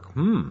schoolwork.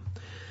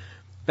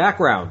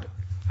 Background.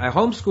 I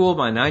homeschooled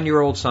my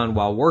 9-year-old son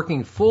while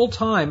working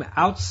full-time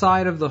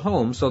outside of the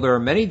home, so there are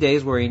many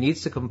days where he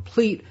needs to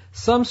complete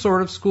some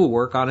sort of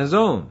schoolwork on his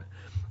own.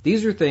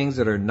 These are things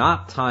that are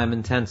not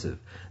time-intensive.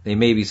 They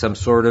may be some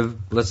sort of,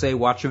 let's say,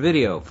 watch a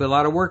video, fill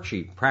out a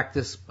worksheet,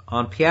 practice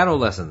on piano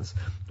lessons,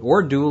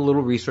 or do a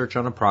little research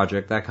on a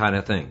project, that kind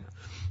of thing.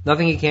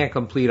 Nothing he can't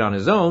complete on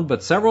his own,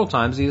 but several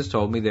times he has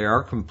told me they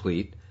are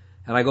complete,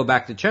 and I go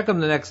back to check them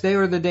the next day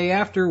or the day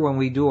after when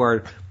we do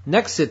our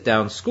next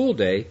sit-down school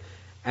day,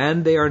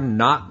 and they are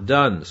not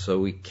done, so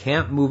we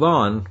can't move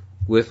on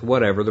with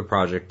whatever the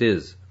project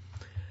is.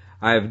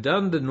 I have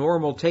done the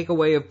normal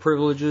takeaway of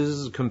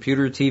privileges,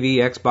 computer, TV,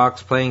 Xbox,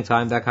 playing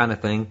time, that kind of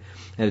thing,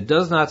 and it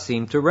does not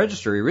seem to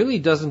register. He really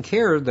doesn't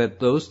care that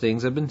those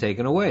things have been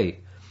taken away.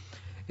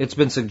 It's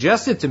been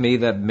suggested to me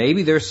that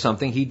maybe there's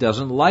something he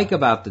doesn't like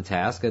about the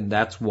task, and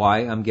that's why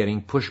I'm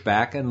getting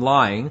pushback and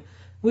lying.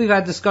 We've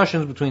had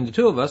discussions between the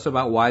two of us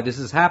about why this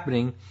is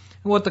happening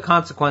and what the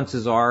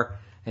consequences are,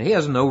 and he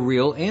has no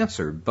real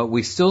answer, but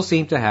we still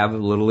seem to have a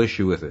little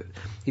issue with it.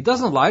 He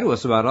doesn't lie to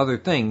us about other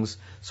things,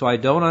 so I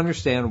don't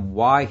understand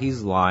why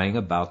he's lying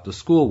about the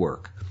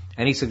schoolwork.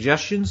 Any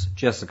suggestions?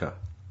 Jessica.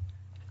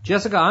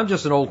 Jessica, I'm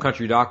just an old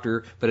country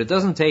doctor, but it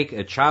doesn't take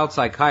a child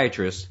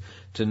psychiatrist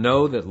to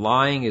know that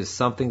lying is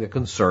something that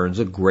concerns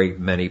a great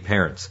many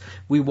parents.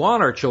 We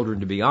want our children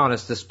to be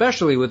honest,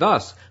 especially with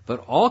us,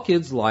 but all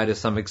kids lie to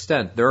some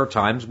extent. There are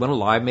times when a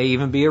lie may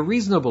even be a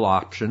reasonable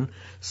option,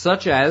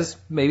 such as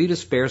maybe to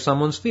spare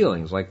someone's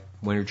feelings, like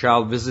when your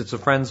child visits a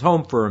friend's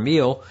home for a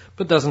meal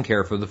but doesn't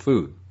care for the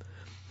food.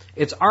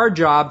 It's our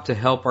job to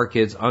help our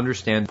kids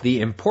understand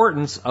the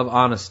importance of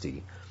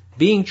honesty.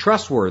 Being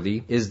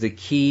trustworthy is the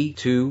key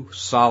to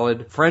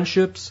solid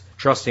friendships,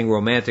 trusting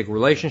romantic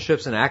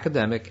relationships, and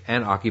academic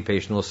and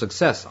occupational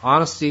success.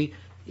 Honesty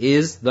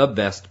is the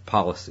best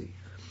policy.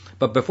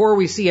 But before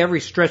we see every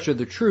stretch of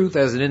the truth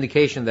as an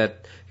indication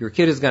that your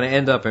kid is going to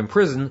end up in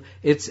prison,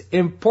 it's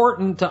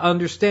important to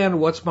understand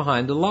what's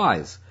behind the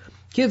lies.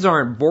 Kids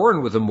aren't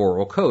born with a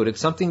moral code.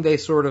 It's something they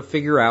sort of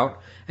figure out,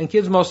 and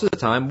kids most of the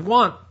time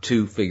want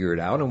to figure it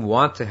out and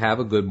want to have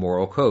a good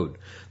moral code.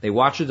 They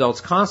watch adults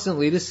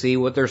constantly to see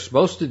what they're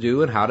supposed to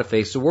do and how to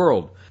face the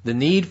world. The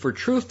need for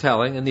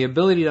truth-telling and the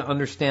ability to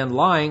understand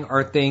lying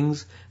are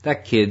things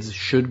that kids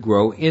should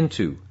grow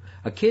into.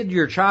 A kid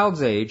your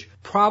child's age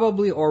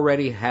probably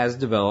already has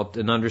developed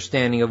an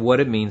understanding of what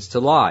it means to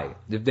lie.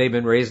 If they've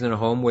been raised in a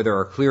home where there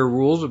are clear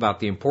rules about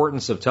the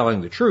importance of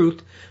telling the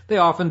truth, they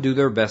often do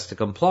their best to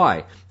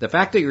comply. The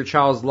fact that your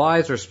child's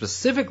lies are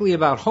specifically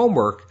about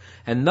homework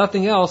and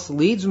nothing else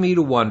leads me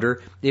to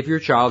wonder if your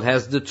child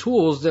has the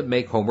tools that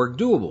make homework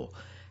doable.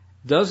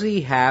 Does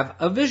he have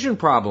a vision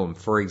problem,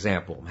 for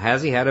example?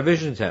 Has he had a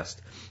vision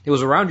test? It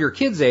was around your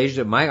kid's age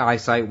that my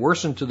eyesight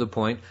worsened to the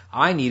point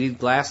I needed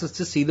glasses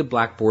to see the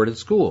blackboard at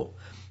school.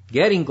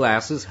 Getting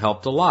glasses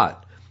helped a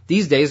lot.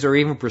 These days there are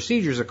even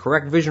procedures that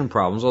correct vision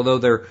problems, although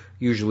they're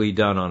usually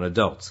done on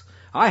adults.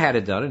 I had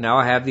it done, and now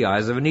I have the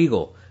eyes of an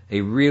eagle.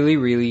 A really,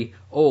 really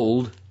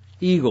old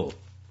eagle.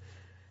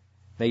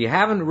 Now, you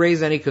haven't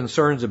raised any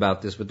concerns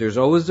about this, but there's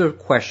always a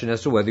question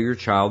as to whether your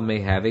child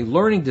may have a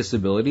learning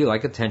disability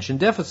like attention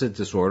deficit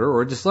disorder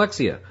or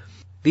dyslexia.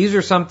 These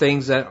are some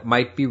things that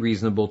might be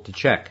reasonable to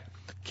check.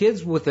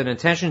 Kids with an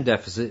attention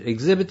deficit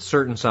exhibit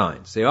certain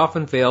signs. They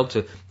often fail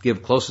to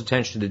give close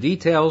attention to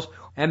details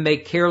and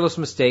make careless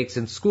mistakes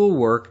in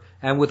schoolwork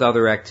and with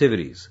other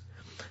activities.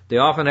 They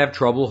often have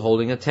trouble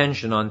holding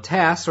attention on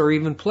tasks or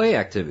even play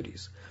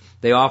activities.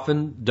 They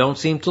often don't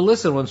seem to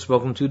listen when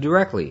spoken to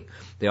directly.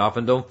 They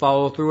often don't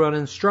follow through on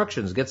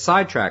instructions, get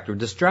sidetracked or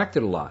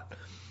distracted a lot.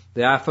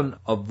 They often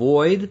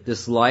avoid,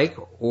 dislike,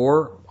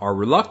 or are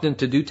reluctant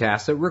to do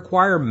tasks that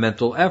require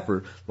mental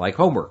effort, like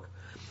homework.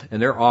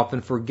 And they're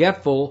often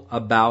forgetful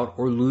about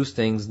or lose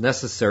things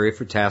necessary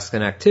for tasks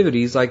and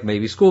activities, like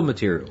maybe school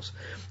materials.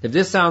 If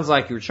this sounds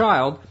like your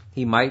child,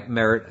 he might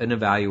merit an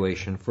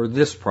evaluation for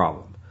this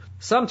problem.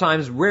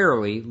 Sometimes,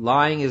 rarely,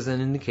 lying is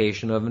an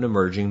indication of an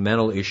emerging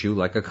mental issue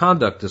like a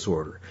conduct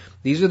disorder.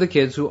 These are the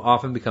kids who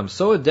often become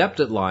so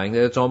adept at lying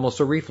that it's almost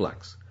a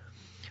reflex.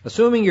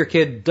 Assuming your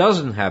kid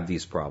doesn't have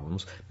these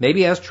problems,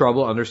 maybe has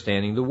trouble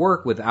understanding the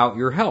work without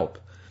your help.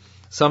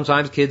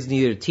 Sometimes kids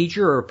need a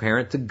teacher or a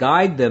parent to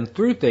guide them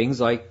through things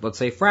like, let's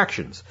say,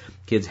 fractions.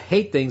 Kids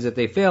hate things that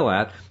they fail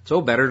at, so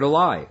better to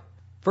lie.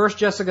 First,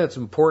 Jessica, it's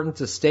important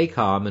to stay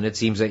calm, and it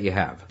seems that you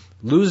have.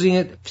 Losing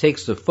it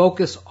takes the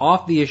focus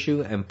off the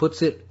issue and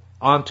puts it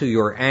onto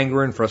your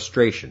anger and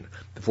frustration.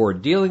 Before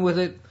dealing with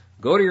it,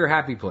 go to your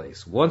happy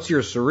place. Once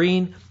you're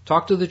serene,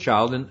 talk to the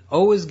child and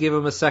always give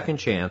him a second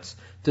chance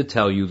to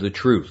tell you the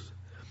truth.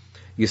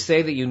 You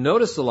say that you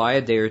notice the lie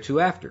a day or two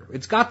after.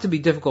 It's got to be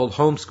difficult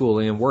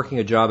homeschooling and working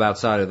a job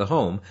outside of the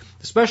home,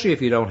 especially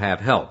if you don't have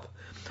help.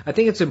 I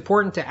think it's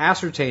important to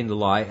ascertain the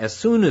lie as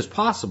soon as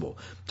possible.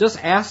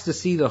 Just ask to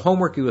see the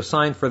homework you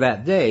assigned for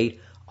that day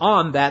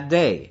on that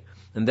day,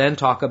 and then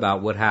talk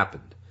about what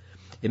happened.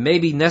 It may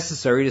be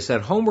necessary to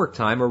set homework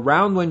time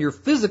around when you're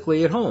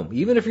physically at home,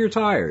 even if you're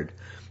tired.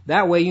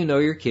 That way you know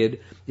your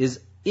kid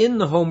is in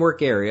the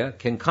homework area,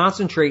 can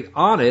concentrate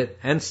on it,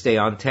 and stay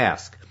on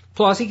task.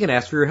 Plus, he can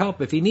ask for your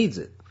help if he needs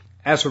it.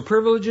 As for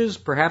privileges,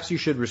 perhaps you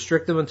should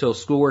restrict them until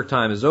schoolwork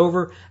time is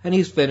over and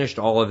he's finished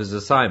all of his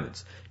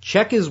assignments.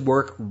 Check his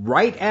work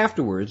right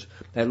afterwards,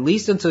 at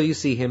least until you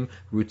see him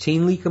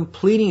routinely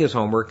completing his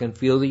homework and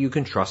feel that you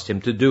can trust him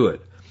to do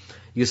it.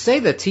 You say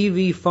that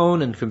TV,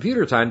 phone, and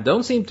computer time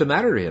don't seem to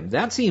matter to him.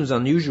 That seems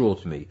unusual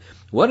to me.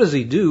 What does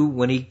he do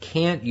when he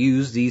can't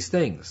use these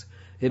things?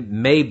 It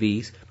may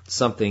be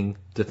something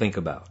to think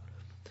about.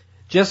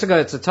 Jessica,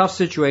 it's a tough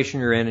situation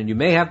you're in, and you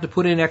may have to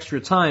put in extra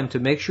time to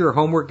make sure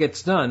homework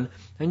gets done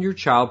and your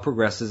child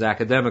progresses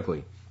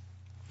academically.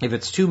 If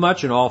it's too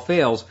much and all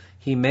fails,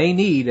 he may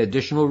need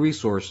additional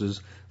resources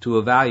to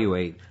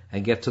evaluate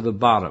and get to the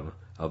bottom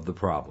of the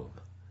problem.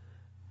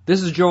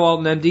 This is Joe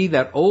Alton, MD,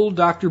 that old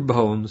Dr.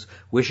 Bones,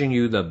 wishing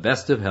you the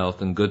best of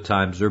health and good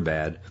times or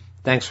bad.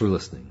 Thanks for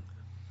listening.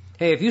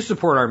 Hey, if you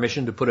support our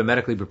mission to put a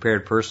medically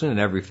prepared person in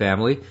every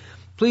family,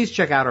 please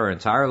check out our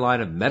entire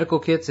line of medical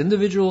kits,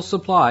 individual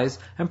supplies,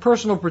 and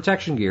personal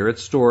protection gear at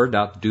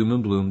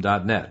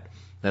store.doomandbloom.net.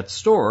 That's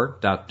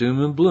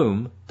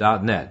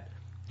store.doomandbloom.net.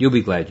 You'll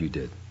be glad you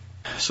did.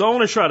 So I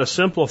want to try to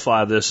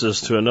simplify this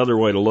as to another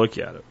way to look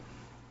at it.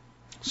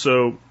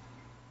 So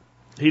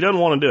he doesn't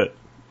want to do it.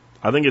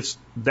 I think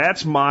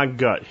that's my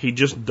gut. He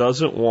just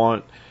doesn't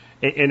want,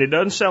 and it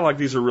doesn't sound like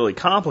these are really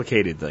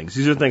complicated things.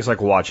 These are things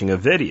like watching a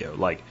video.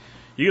 Like,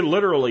 you can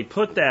literally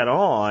put that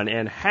on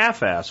and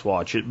half-ass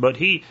watch it, but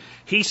he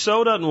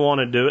so doesn't want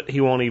to do it,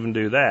 he won't even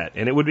do that.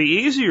 And it would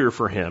be easier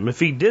for him if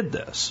he did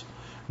this,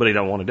 but he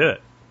don't want to do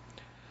it.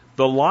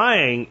 The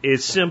lying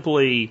is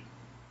simply,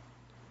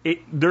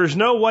 there's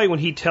no way when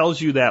he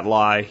tells you that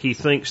lie, he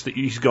thinks that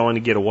he's going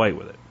to get away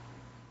with it.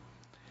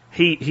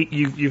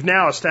 You've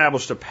now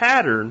established a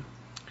pattern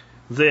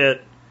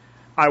that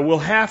I will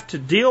have to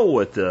deal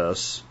with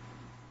this,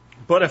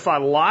 but if I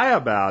lie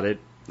about it,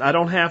 I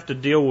don't have to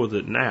deal with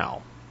it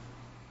now.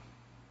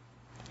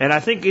 And I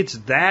think it's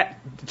that,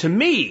 to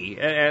me,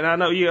 and I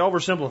know you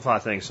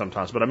oversimplify things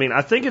sometimes, but I mean,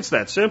 I think it's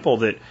that simple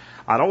that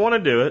I don't want to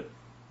do it.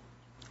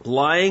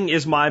 Lying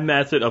is my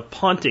method of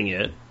punting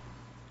it.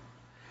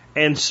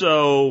 And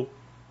so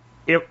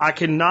if I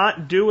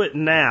cannot do it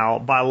now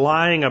by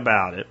lying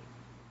about it,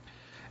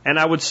 and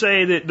I would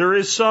say that there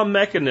is some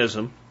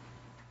mechanism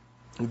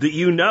that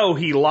you know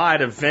he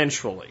lied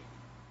eventually.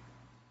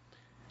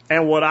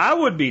 And what I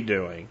would be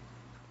doing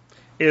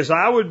is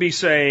I would be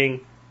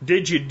saying,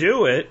 did you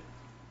do it?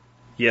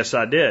 Yes,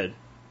 I did.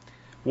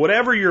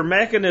 Whatever your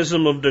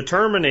mechanism of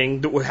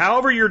determining,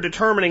 however you're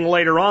determining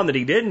later on that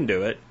he didn't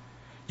do it,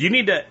 you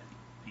need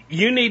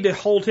to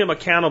hold him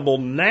accountable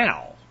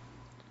now.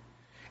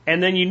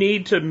 And then you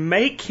need to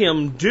make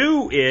him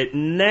do it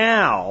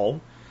now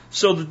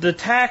so that the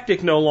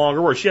tactic no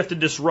longer works. You have to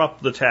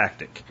disrupt the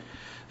tactic.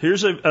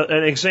 Here's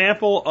an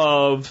example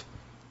of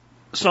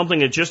something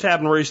that just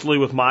happened recently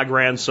with my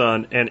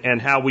grandson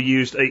and how we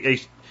used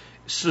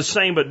it's the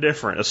same but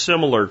different, a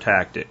similar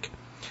tactic.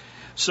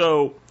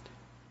 So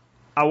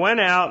I went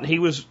out and he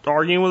was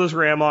arguing with his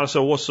grandma and I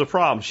said, what's the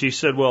problem? She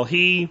said, well,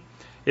 he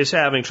is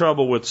having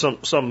trouble with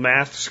some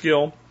math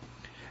skill,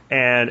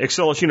 and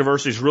Excellus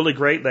University is really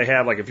great. They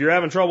have, like, if you're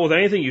having trouble with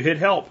anything, you hit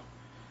help.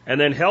 And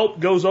then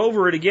help goes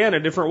over it again a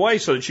different way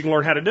so that you can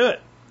learn how to do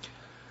it.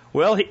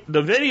 Well,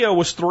 the video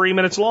was 3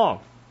 minutes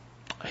long.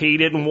 He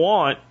didn't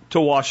want to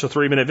watch the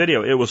 3-minute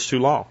video. It was too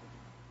long.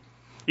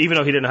 Even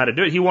though he didn't know how to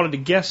do it, he wanted to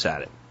guess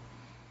at it.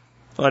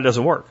 Well, that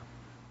doesn't work.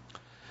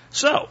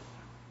 So,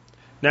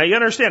 now you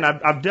understand,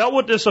 I've dealt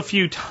with this a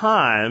few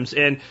times,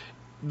 and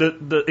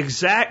the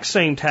exact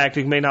same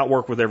tactic may not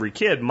work with every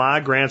kid. My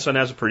grandson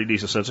has a pretty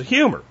decent sense of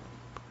humor.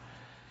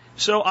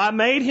 So I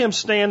made him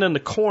stand in the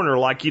corner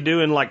like you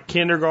do in like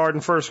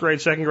kindergarten, first grade,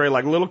 second grade,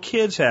 like little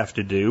kids have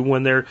to do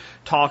when they're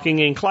talking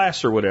in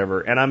class or whatever.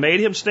 And I made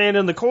him stand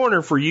in the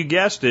corner for, you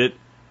guessed it,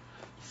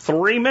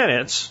 3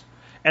 minutes.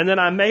 And then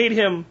I made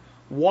him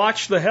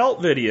watch the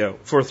help video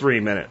for 3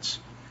 minutes.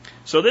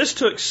 So this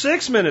took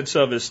 6 minutes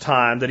of his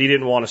time that he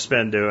didn't want to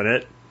spend doing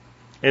it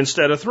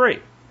instead of 3.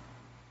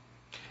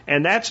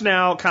 And that's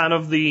now kind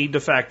of the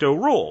de facto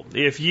rule.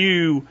 If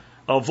you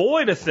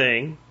avoid a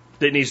thing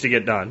that needs to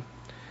get done,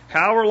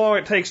 however long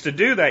it takes to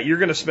do that, you're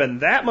going to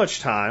spend that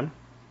much time,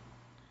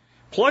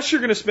 plus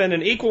you're going to spend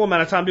an equal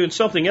amount of time doing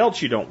something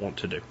else you don't want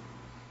to do.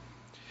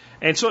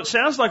 And so it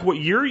sounds like what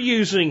you're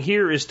using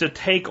here is to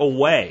take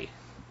away.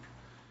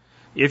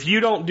 If you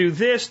don't do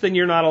this, then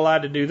you're not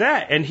allowed to do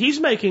that. And he's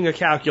making a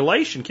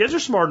calculation. Kids are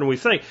smarter than we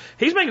think.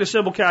 He's making a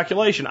simple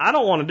calculation. I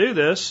don't want to do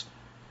this.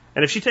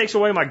 And if she takes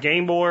away my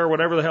Game Boy or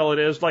whatever the hell it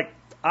is, like,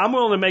 I'm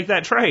willing to make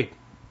that trade.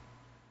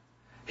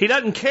 He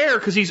doesn't care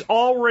because he's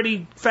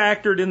already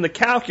factored in the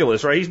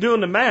calculus, right? He's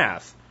doing the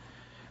math.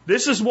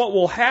 This is what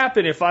will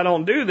happen if I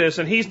don't do this,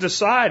 and he's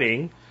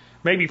deciding,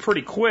 maybe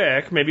pretty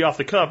quick, maybe off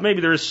the cuff,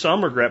 maybe there is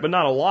some regret, but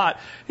not a lot.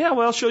 Yeah,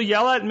 well, she'll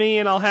yell at me,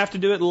 and I'll have to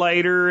do it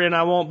later, and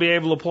I won't be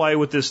able to play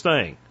with this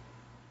thing.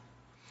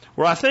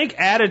 Where I think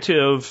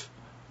additive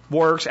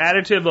works,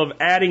 additive of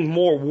adding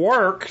more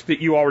work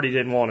that you already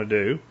didn't want to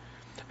do.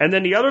 And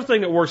then the other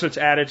thing that works that's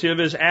additive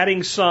is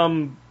adding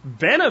some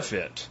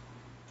benefit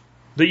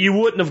that you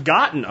wouldn't have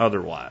gotten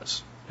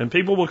otherwise. And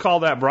people would call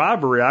that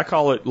bribery. I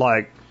call it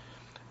like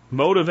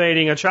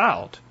motivating a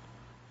child.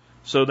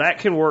 So that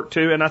can work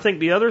too. And I think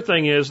the other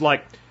thing is,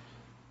 like,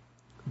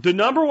 the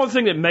number one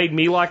thing that made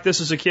me like this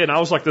as a kid, and I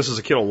was like this as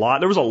a kid a lot,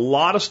 there was a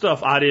lot of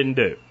stuff I didn't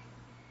do.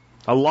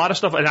 A lot of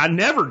stuff, and I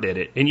never did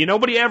it, and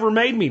nobody ever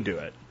made me do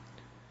it.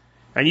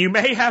 And you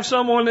may have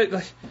someone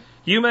that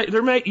you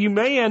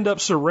may end up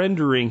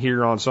surrendering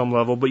here on some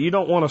level, but you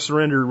don't want to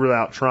surrender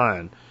without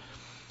trying.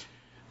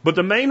 But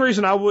the main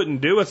reason I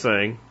wouldn't do a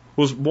thing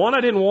was, one,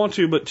 I didn't want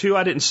to, but two,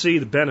 I didn't see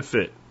the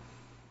benefit.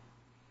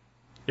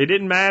 It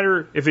didn't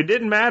matter if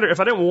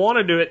I didn't want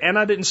to do it, and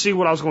I didn't see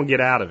what I was going to get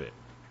out of it.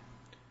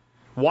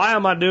 Why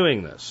am I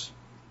doing this?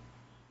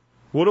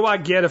 What do I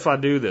get if I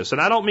do this?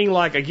 And I don't mean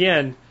like,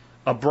 again,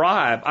 a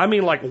bribe. I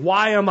mean like,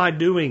 why am I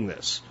doing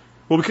this?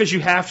 Well, because you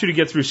have to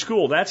get through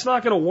school. That's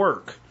not going to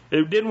work.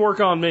 It didn't work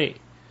on me.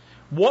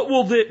 What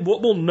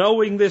will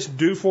knowing this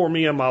do for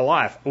me in my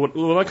life? One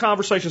of the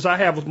conversations I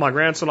have with my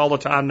grandson all the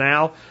time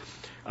now,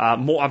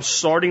 I'm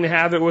starting to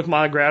have it with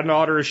my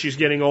granddaughter as she's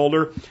getting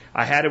older.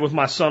 I had it with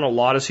my son a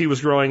lot as he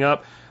was growing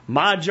up.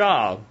 My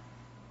job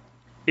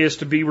is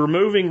to be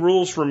removing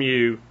rules from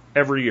you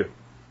every year.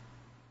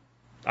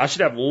 I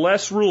should have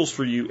less rules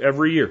for you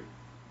every year.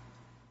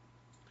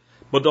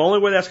 But the only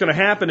way that's going to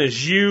happen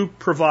is you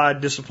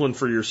provide discipline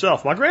for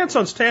yourself. My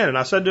grandson's 10, and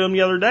I said to him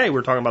the other day, we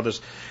were talking about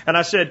this, and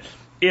I said,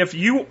 if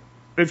you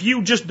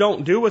just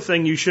don't do a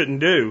thing you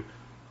shouldn't do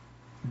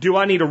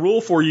I need a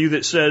rule for you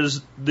that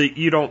says that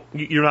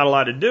you're not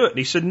allowed to do it? And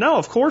he said, no,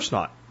 of course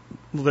not.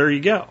 Well, there you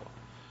go.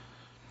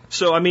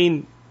 So, I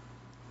mean,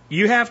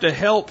 you have to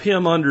help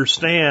him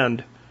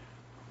understand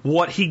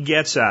what he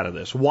gets out of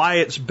this, why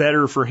it's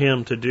better for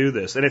him to do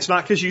this. And it's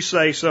not because you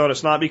say so, and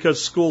it's not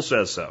because school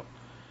says so.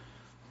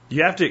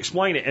 You have to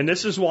explain it. And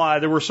this is why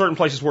there were certain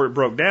places where it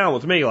broke down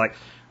with me, like,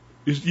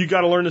 you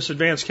got to learn this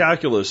advanced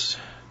calculus.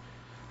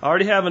 I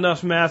already have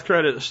enough math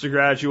credits to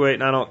graduate,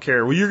 and I don't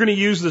care. Well, you're going to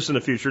use this in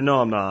the future.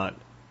 No, I'm not.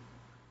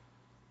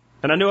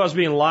 And I knew I was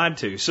being lied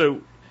to.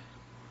 So,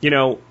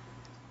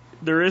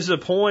 there is a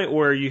point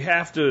where you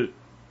have to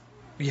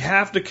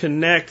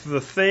connect the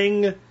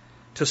thing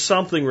to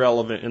something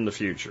relevant in the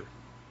future.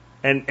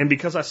 And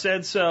because I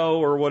said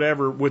so or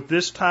whatever, with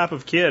this type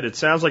of kid, it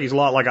sounds like he's a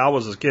lot like I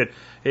was as a kid.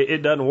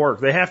 It doesn't work.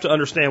 They have to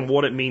understand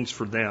what it means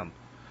for them,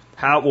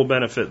 how it will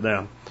benefit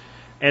them.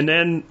 And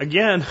then,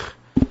 again,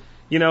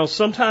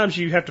 sometimes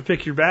you have to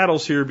pick your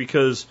battles here,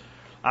 because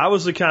I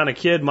was the kind of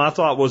kid, my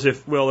thought was,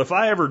 if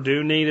I ever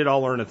do need it,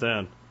 I'll learn it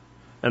then.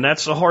 And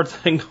that's a hard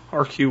thing to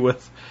argue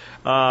with.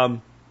 I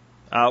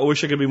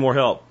wish I could be more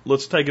help.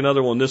 Let's take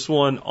another one. This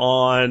one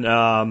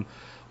on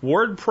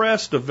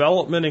WordPress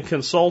development and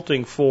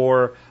consulting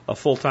for a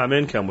full-time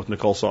income with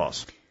Nicole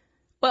Sauce.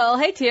 Well,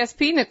 hey,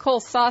 TSP,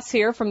 Nicole Sauce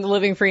here from the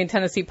Living Free in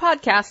Tennessee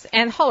podcast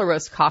and Hollow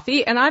Roast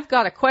Coffee. And I've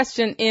got a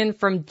question in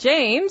from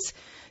James.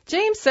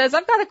 James says,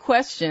 I've got a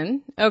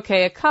question,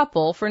 a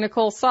couple, for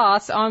Nicole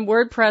Sauce on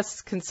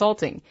WordPress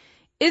consulting.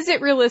 Is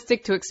it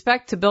realistic to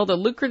expect to build a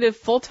lucrative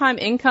full-time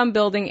income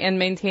building and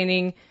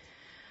maintaining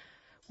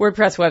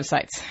WordPress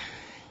websites?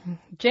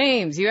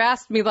 James, you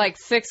asked me like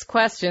 6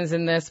 questions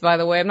in this, by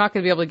the way. I'm not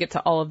going to be able to get to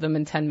all of them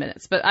in 10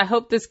 minutes, but I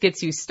hope this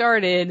gets you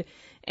started.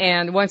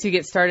 And once you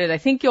get started, I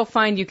think you'll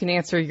find you can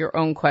answer your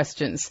own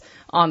questions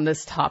on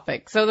this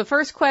topic. So the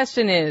first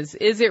question is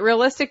it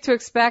realistic to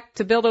expect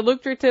to build a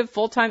lucrative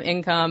full-time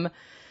income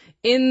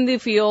in the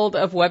field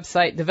of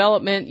website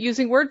development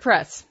using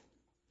WordPress?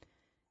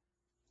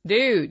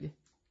 Dude,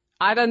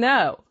 I don't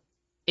know.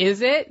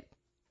 Is it?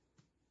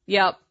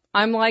 Yep,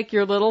 I'm like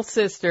your little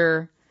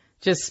sister,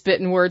 just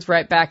spitting words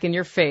right back in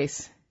your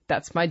face.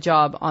 That's my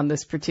job on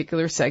this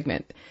particular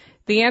segment.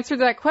 The answer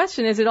to that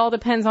question is it all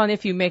depends on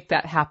if you make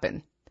that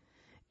happen.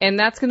 And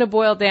that's going to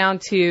boil down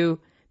to,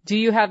 do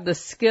you have the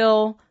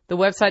skill, the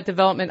website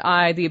development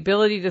eye, the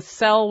ability to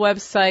sell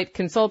website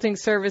consulting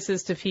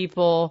services to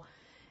people,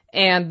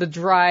 and the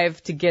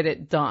drive to get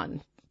it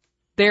done?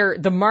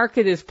 The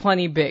market is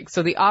plenty big,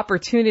 so the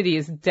opportunity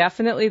is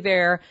definitely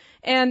there.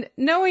 And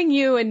knowing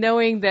you and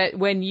knowing that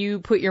when you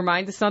put your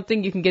mind to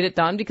something, you can get it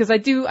done, because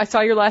I saw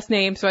your last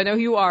name, so I know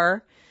who you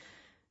are.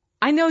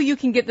 I know you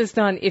can get this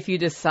done if you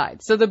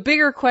decide. So the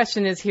bigger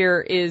question is,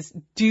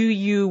 do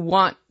you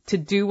want to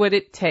do what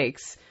it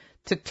takes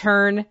to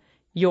turn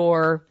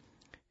your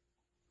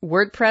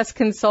WordPress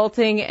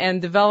consulting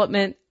and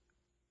development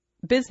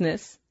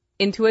business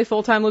into a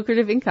full-time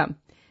lucrative income?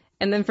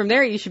 And then from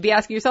there, you should be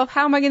asking yourself,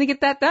 how am I going to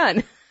get that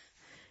done?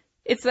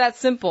 It's that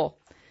simple.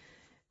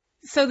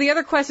 So the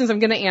other questions I'm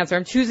going to answer,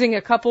 I'm choosing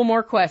a couple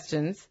more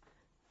questions.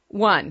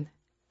 1,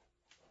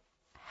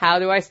 how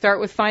do I start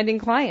with finding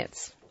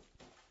clients?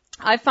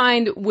 I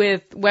find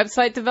with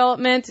website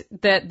development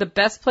that the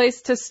best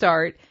place to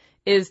start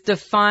is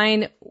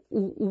define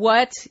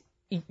what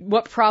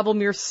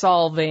problem you're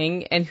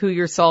solving and who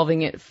you're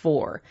solving it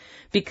for.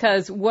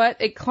 Because what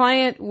a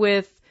client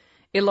with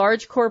a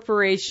large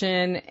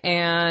corporation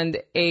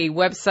and a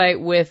website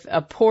with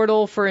a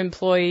portal for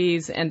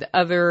employees and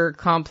other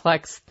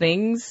complex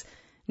things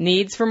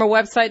needs from a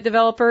website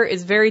developer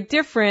is very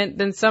different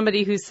than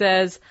somebody who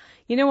says,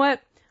 you know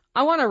what?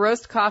 I want to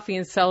roast coffee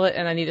and sell it,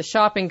 and I need a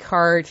shopping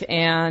cart,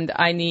 and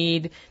I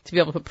need to be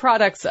able to put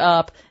products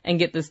up and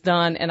get this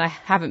done, and I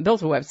haven't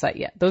built a website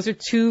yet. Those are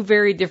 2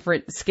 very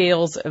different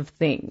scales of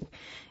thing.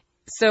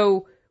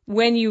 So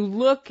when you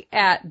look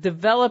at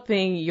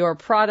developing your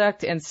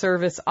product and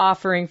service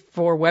offering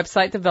for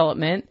website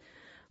development,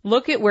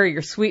 look at where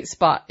your sweet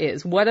spot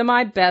is. What am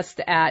I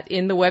best at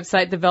in the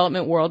website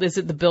development world? Is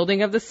it the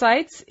building of the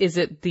sites? Is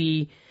it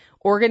the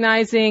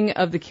organizing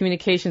of the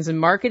communications and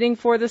marketing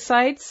for the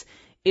sites?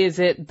 Is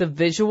it the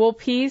visual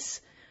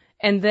piece?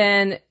 And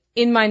then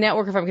in my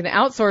network, if I'm going to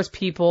outsource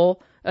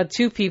people,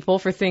 to people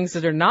for things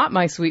that are not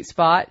my sweet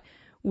spot,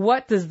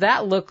 what does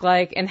that look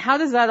like? And how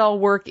does that all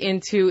work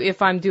into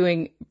if I'm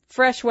doing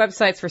fresh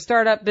websites for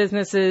startup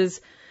businesses,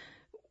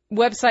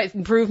 website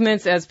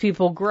improvements as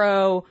people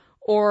grow,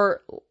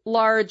 or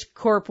large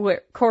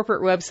corporate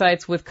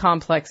websites with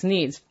complex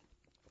needs?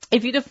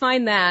 If you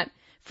define that,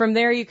 from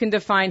there you can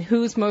define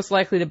who's most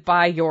likely to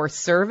buy your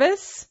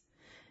service,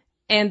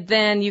 and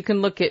then you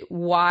can look at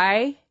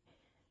why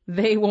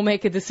they will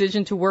make a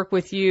decision to work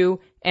with you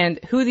and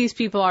who these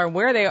people are and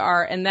where they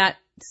are, and that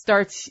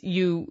starts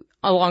you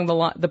along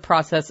the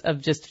process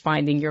of just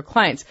finding your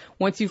clients.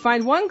 Once you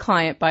find one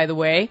client, by the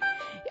way,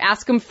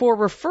 ask them for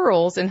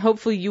referrals, and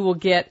hopefully you will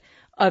get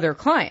other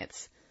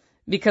clients.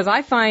 Because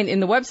I find in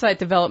the website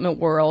development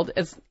world,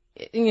 as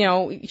you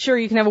know, sure,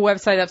 you can have a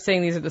website up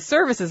saying these are the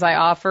services I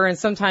offer, and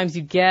sometimes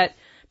you get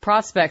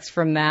prospects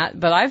from that,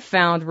 but I've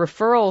found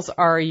referrals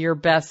are your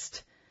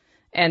best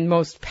and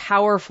most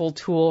powerful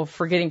tool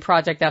for getting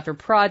project after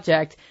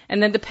project.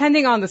 And then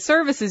depending on the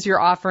services you're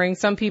offering,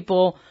 some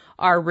people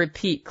are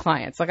repeat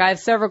clients. Like I have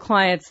several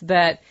clients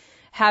that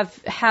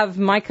have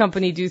my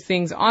company do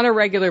things on a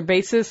regular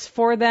basis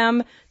for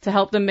them to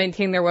help them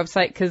maintain their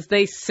website because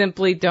they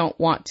simply don't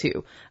want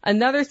to.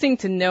 Another thing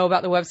to know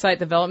about the website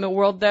development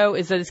world, though,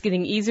 is that it's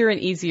getting easier and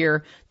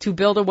easier to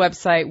build a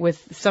website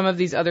with some of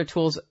these other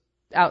tools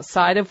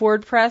outside of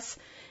WordPress.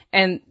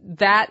 And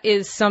that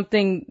is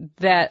something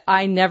that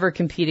I never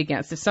compete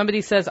against. If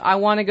somebody says, I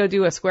want to go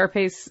do a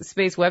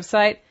Squarespace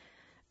website,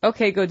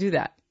 okay, go do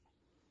that.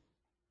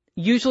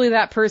 Usually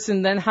that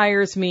person then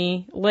hires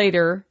me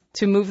later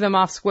to move them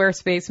off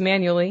Squarespace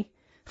manually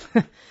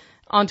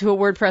onto a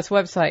WordPress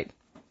website.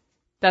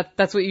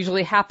 That's what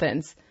usually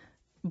happens.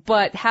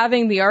 But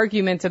having the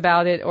argument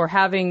about it or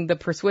having the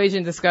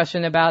persuasion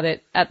discussion about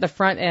it at the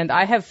front end,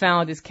 I have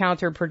found is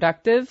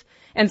counterproductive.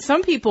 And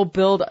some people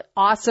build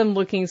awesome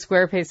looking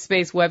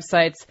Squarespace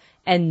websites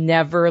and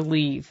never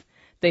leave.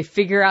 They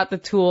figure out the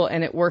tool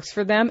and it works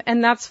for them,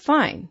 and that's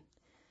fine.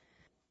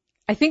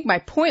 I think my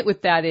point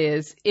with that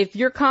is if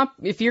you're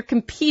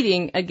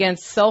competing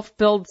against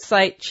self-build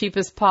site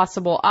cheapest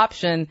possible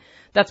option,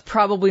 that's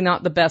probably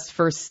not the best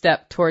first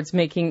step towards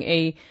making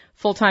a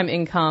full-time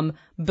income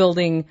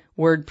building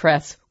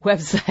WordPress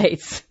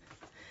websites.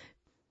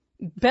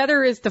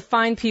 Better is to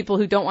find people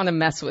who don't want to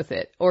mess with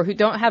it or who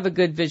don't have a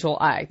good visual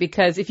eye,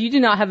 because if you do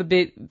not have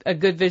a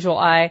good visual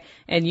eye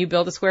and you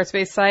build a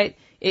Squarespace site,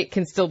 it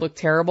can still look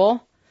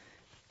terrible.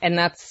 And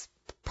that's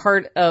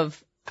part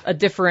of a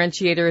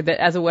differentiator that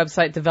as a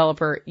website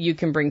developer you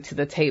can bring to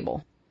the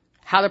table.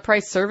 How to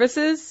price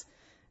services?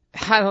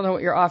 I don't know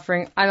what you're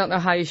offering. I don't know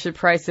how you should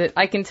price it.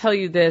 I can tell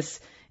you this.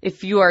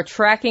 If you are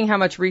tracking how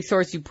much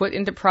resource you put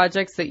into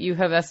projects that you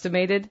have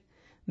estimated,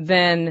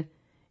 then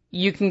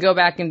you can go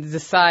back and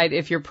decide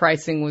if your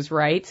pricing was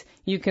right.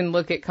 You can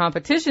look at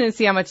competition and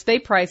see how much they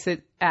price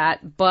it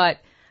at. But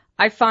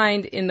I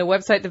find in the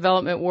website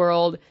development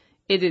world,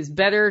 it is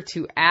better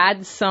to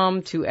add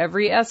some to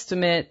every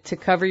estimate to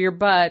cover your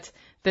butt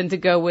than to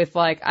go with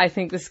like, I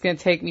think this is going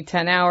to take me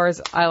 10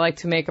 hours. I like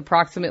to make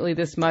approximately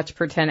this much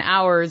per 10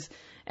 hours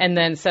and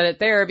then set it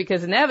there,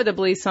 because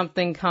inevitably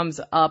something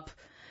comes up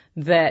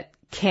that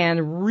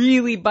can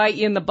really bite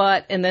you in the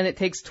butt, and then it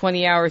takes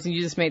 20 hours and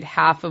you just made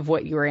half of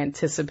what you were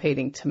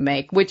anticipating to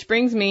make. Which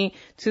brings me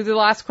to the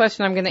last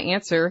question I'm going to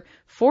answer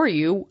for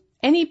you.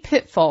 Any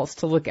pitfalls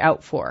to look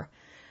out for?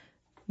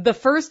 The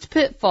first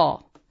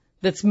pitfall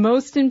that's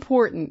most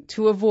important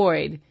to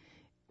avoid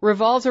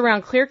revolves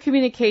around clear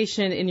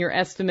communication in your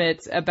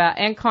estimates about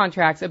and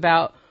contracts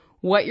about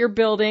what you're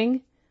building,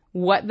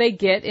 what they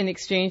get in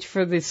exchange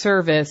for the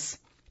service,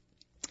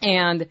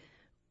 and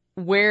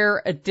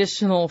where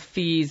additional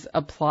fees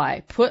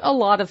apply. Put a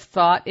lot of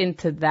thought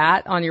into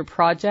that on your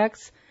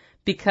projects,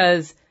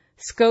 because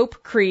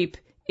scope creep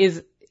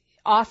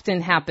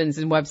often happens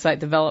in website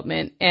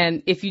development.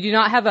 And if you do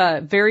not have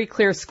a very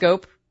clear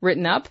scope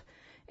written up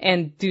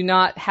and do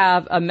not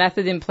have a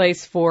method in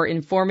place for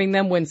informing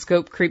them when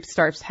scope creep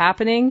starts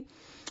happening,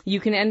 you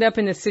can end up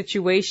in a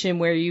situation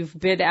where you've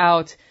bid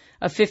out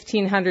a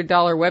 $1,500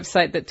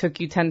 website that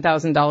took you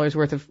 $10,000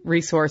 worth of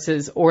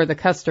resources, or the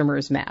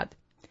customer's mad.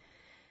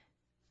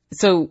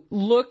 So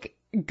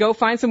go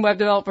find some web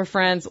developer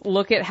friends,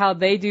 look at how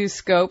they do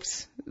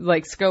scopes,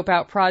 like scope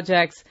out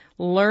projects,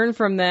 learn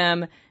from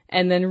them,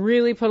 and then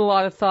really put a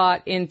lot of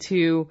thought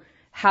into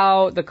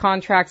how the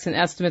contracts and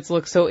estimates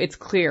look so it's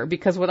clear.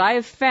 Because what I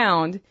have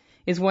found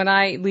is when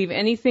I leave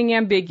anything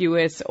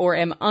ambiguous or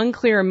am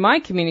unclear in my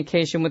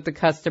communication with the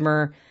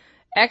customer,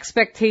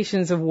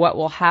 expectations of what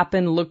will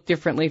happen look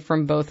differently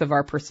from both of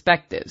our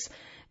perspectives.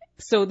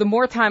 So the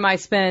more time I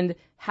spend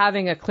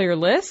having a clear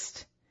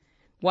list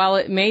While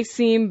it may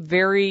seem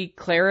very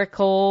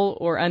clerical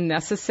or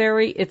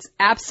unnecessary, it's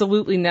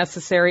absolutely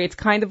necessary. It's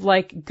kind of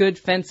like good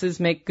fences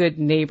make good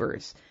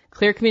neighbors.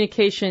 Clear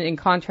communication and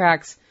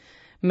contracts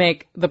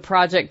make the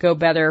project go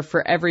better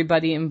for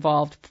everybody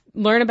involved.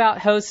 Learn about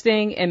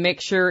hosting and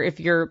make sure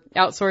if you're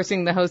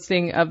outsourcing the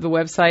hosting of the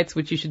websites,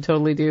 which you should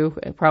totally do,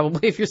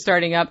 probably if you're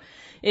starting up,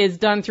 is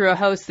done through a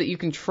host that you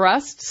can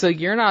trust, so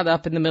you're not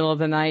up in the middle of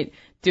the night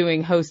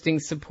doing hosting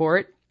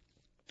support.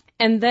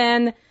 And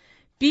then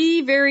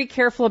be very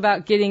careful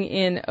about getting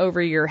in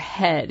over your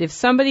head. If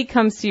somebody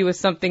comes to you with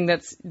something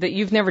that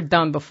you've never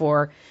done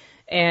before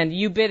and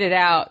you bid it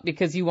out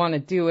because you want to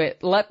do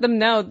it, let them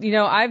know,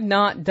 I've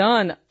not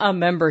done a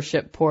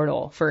membership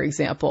portal, for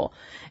example.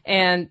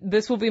 And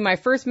this will be my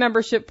first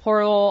membership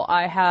portal.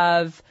 I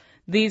have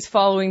these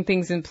following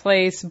things in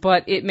place,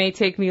 but it may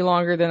take me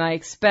longer than I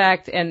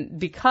expect. And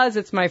because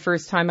it's my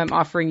first time, I'm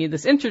offering you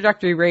this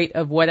introductory rate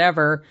of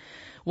whatever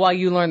while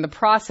you learn the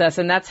process.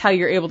 And that's how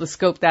you're able to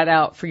scope that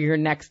out for your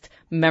next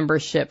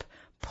membership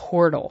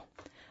portal.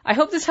 I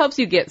hope this helps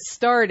you get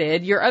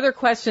started. Your other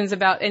questions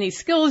about any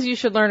skills you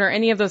should learn or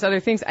any of those other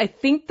things, I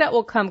think that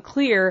will come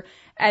clear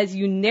as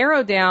you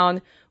narrow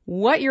down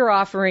what you're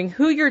offering,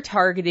 who you're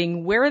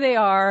targeting, where they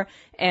are,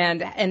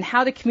 and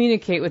how to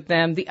communicate with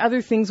them. The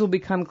other things will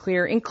become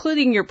clear,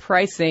 including your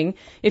pricing.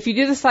 If you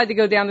do decide to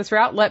go down this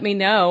route, let me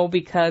know,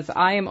 because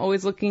I am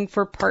always looking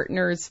for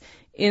partners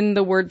in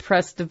the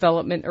WordPress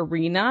development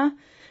arena.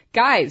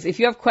 Guys, if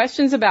you have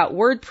questions about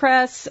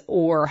WordPress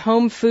or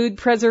home food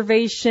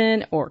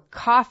preservation or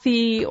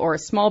coffee or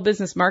small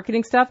business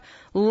marketing stuff,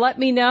 let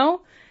me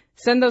know.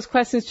 Send those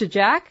questions to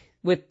Jack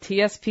with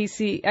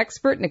TSPC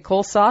expert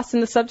Nicole Sauce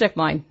in the subject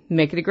line.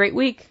 Make it a great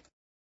week.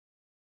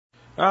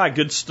 All right,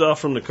 good stuff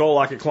from Nicole.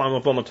 I could climb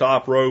up on the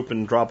top rope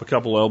and drop a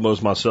couple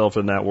elbows myself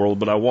in that world,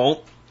 but I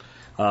won't.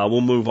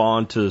 We'll move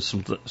on to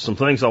some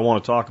things I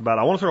want to talk about.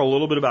 I want to talk a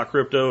little bit about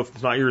crypto. If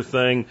it's not your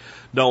thing,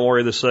 don't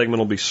worry. This segment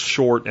will be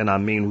short, and I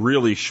mean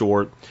really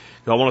short.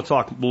 I want to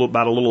talk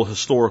about a little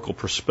historical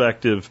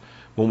perspective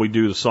when we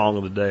do the song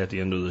of the day at the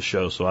end of the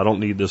show, so I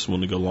don't need this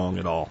one to go long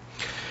at all.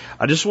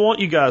 I just want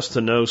you guys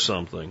to know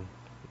something,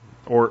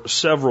 or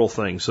several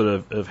things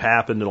that have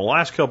happened in the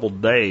last couple of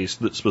days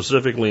that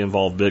specifically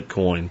involve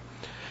Bitcoin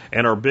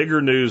and are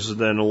bigger news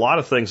than a lot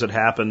of things that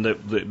happen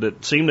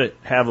that seem to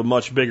have a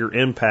much bigger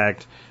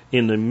impact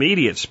in the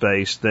immediate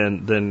space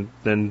than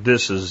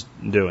this is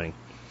doing.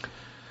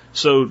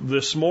 So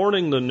this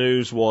morning the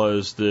news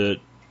was that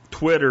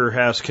Twitter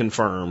has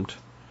confirmed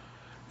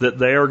that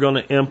they are going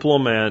to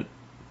implement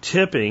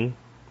tipping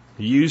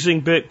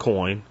using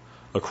Bitcoin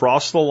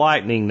across the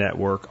Lightning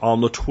Network on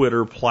the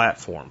Twitter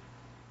platform.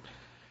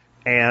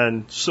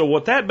 And so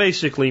what that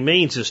basically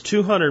means is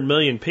 200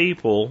 million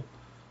people,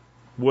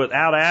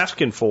 without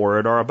asking for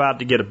it, are about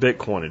to get a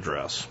Bitcoin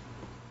address.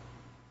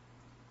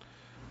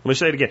 Let me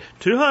say it again.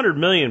 200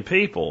 million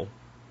people,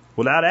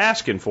 without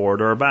asking for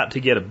it, are about to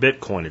get a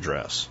Bitcoin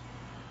address.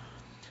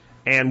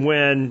 And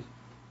when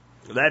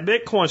that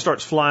Bitcoin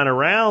starts flying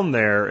around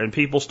there and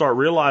people start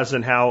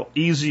realizing how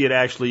easy it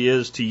actually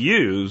is to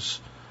use,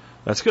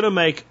 that's going to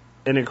make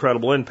an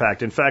incredible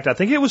impact. In fact, I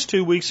think it was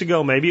 2 weeks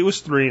ago, maybe it was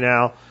 3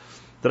 now,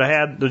 that I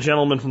had the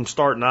gentleman from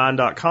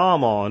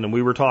Start9.com on, and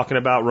we were talking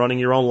about running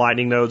your own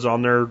Lightning nodes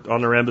on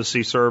their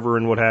embassy server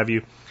and what have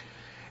you.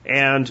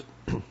 And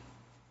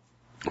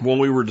when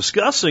we were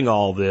discussing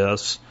all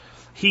this,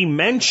 he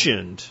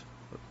mentioned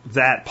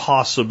that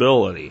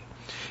possibility.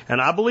 And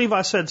I believe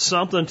I said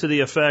something to the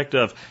effect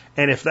of,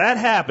 and if that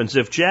happens,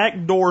 if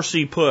Jack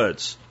Dorsey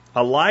puts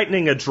a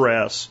Lightning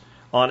address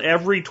on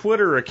every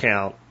Twitter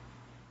account,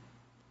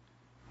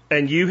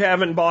 and you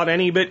haven't bought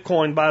any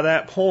Bitcoin by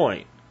that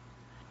point,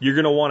 you're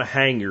going to want to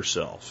hang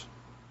yourself.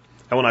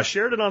 And when I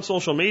shared it on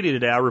social media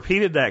today, I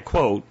repeated that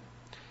quote,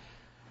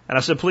 and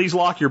I said, please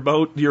lock your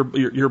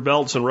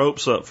belts and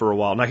ropes up for a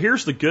while. Now,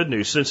 here's the good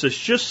news. Since it's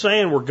just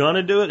saying we're going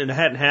to do it and it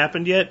hadn't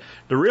happened yet,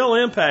 the real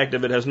impact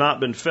of it has not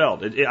been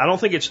felt. I don't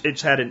think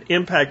it's had an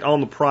impact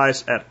on the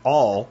price at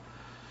all.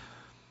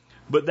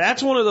 But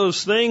that's one of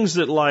those things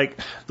that, like,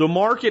 the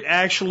market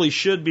actually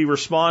should be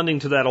responding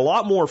to that a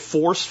lot more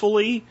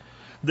forcefully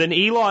than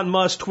Elon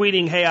Musk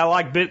tweeting, hey, I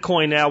like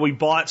Bitcoin now, we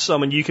bought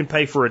some and you can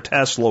pay for a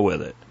Tesla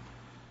with it.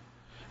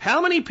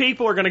 How many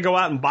people are going to go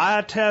out and buy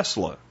a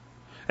Tesla?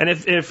 And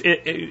if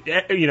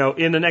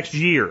in the next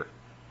year,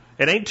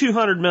 it ain't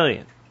 200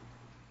 million.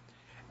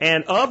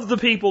 And of the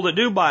people that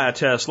do buy a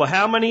Tesla,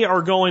 how many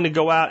are going to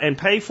go out and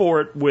pay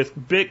for it with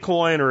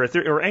Bitcoin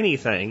or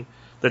anything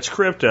that's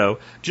crypto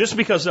just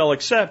because they'll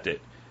accept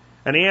it?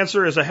 And the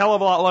answer is a hell of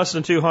a lot less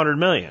than 200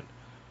 million.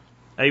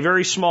 A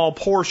very small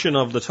portion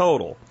of the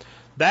total.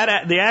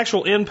 The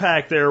actual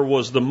impact there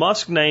was the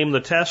Musk name, the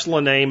Tesla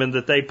name, and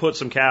that they put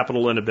some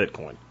capital into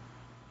Bitcoin.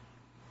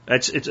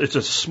 It's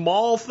a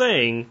small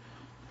thing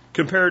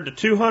compared to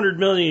 200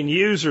 million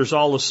users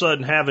all of a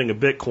sudden having a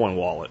Bitcoin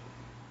wallet.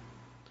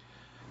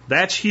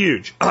 That's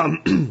huge.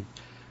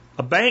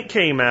 A bank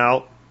came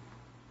out,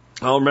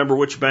 I don't remember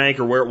which bank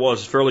or where it was,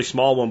 it's a fairly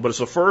small one, but it's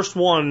the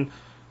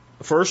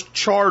first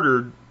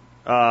chartered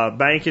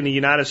bank in the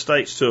United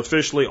States to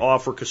officially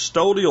offer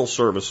custodial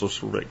services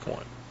for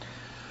Bitcoin.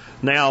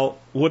 Now,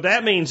 what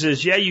that means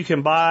is, yeah, you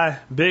can buy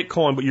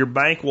Bitcoin, but your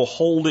bank will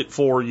hold it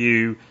for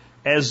you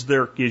as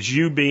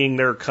you being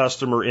their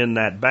customer in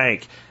that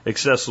bank,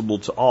 accessible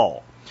to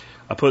all.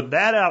 I put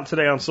that out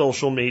today on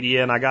social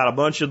media, and I got a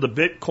bunch of the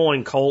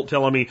Bitcoin cult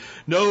telling me,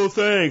 no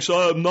thanks,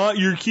 not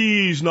your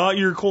keys, not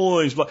your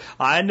coins. But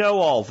I know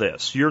all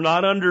this. You're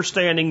not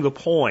understanding the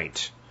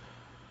point.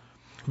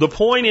 The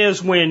point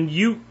is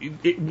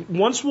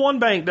once one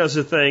bank does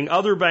a thing,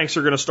 other banks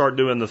are going to start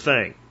doing the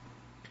thing.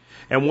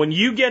 And when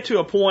you get to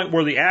a point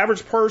where the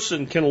average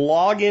person can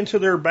log into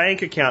their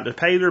bank account to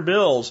pay their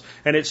bills,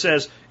 and it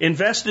says,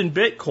 invest in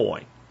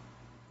Bitcoin,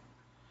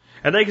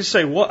 and they can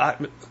say, what,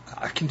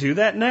 I can do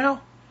that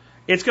now?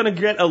 It's going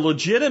to get a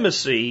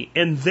legitimacy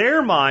in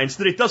their minds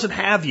that it doesn't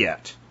have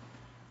yet.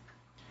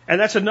 And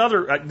that's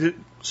another,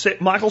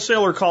 Michael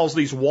Saylor calls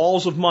these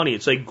walls of money.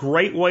 It's a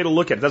great way to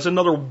look at it. That's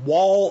another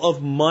wall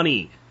of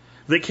money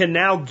that can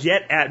now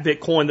get at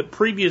Bitcoin that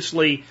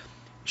previously,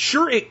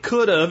 sure, it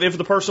could have if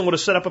the person would have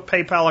set up a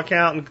PayPal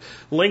account and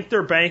linked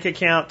their bank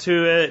account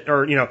to it,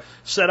 or,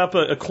 set up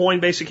a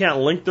Coinbase account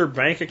and linked their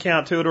bank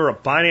account to it, or a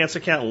Binance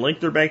account and linked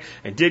their bank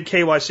and did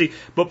KYC.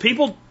 But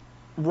people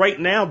right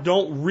now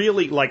don't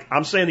really,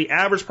 I'm saying the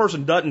average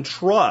person doesn't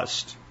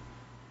trust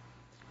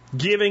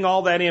giving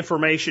all that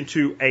information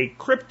to a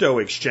crypto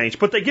exchange,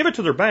 but they give it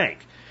to their bank.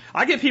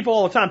 I get people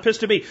all the time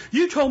pissed at me.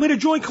 You told me to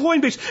join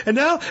Coinbase, and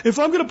now if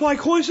I'm going to buy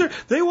coins there,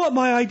 they want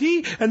my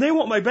ID, and they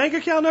want my bank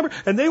account number,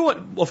 and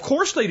of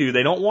course they do.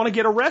 They don't want to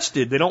get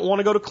arrested. They don't want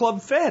to go to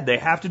Club Fed. They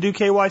have to do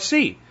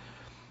KYC.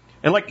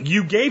 And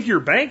you gave your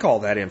bank all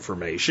that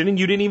information, and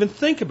you didn't even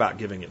think about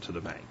giving it to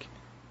the bank.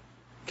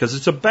 Because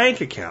it's a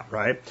bank account,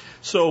 right?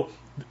 So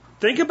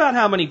think about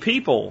how many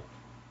people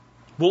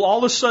will all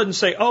of a sudden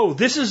say, oh,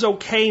 this is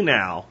okay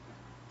now,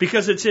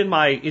 because it's in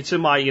my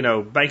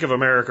Bank of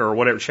America or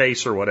whatever,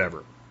 Chase or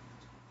whatever.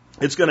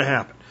 It's going to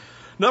happen.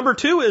 Number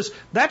two is,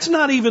 that's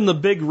not even the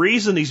big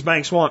reason these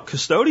banks want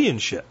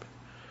custodianship.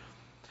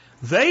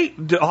 They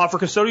offer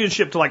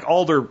custodianship to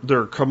all their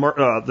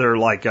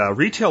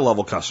retail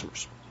level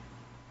customers.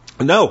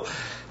 No,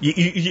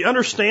 you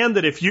understand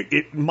that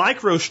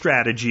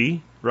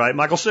MicroStrategy, right,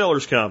 Michael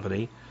Saylor's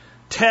company,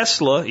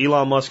 Tesla,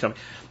 Elon Musk's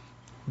company,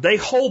 they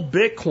hold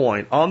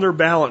Bitcoin on their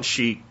balance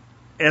sheet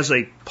as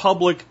a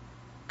public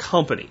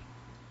company.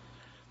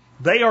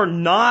 They are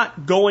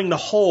not going to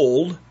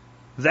hold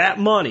that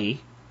money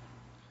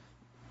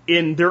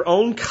in their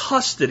own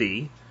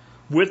custody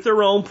with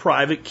their own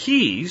private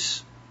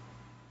keys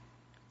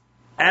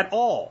at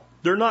all.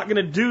 They're not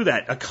going to do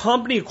that. A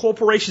company, a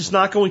corporation is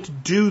not going to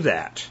do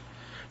that.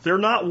 They're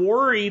not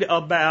worried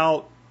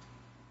about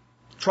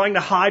trying to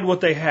hide what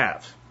they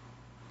have.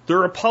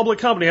 They're a public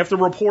company. They have to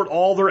report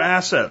all their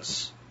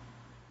assets.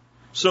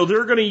 So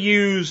they're going to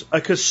use a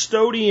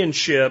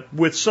custodianship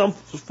with some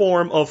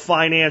form of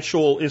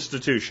financial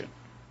institution.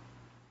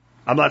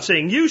 I'm not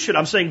saying you should.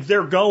 I'm saying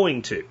they're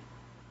going to.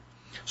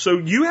 So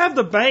you have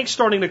the banks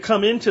starting to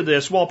come into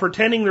this while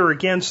pretending they're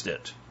against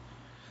it,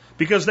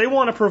 because they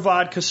want to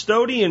provide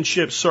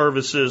custodianship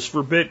services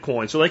for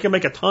Bitcoin so they can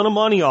make a ton of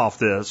money off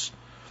this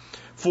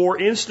for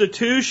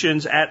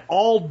institutions at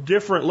all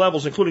different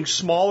levels, including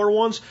smaller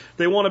ones.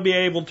 They want to be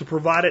able to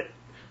provide it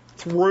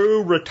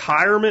through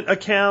retirement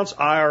accounts,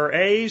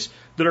 IRAs,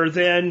 that are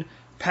then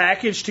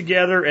packaged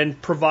together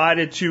and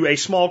provided to a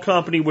small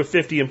company with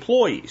 50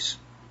 employees.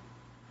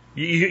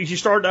 You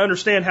start to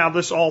understand how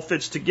this all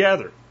fits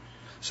together.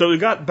 So we've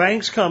got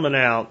banks coming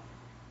out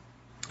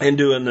and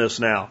doing this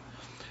now.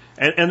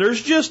 And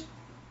there's just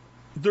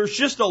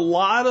a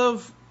lot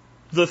of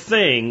the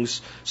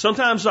things.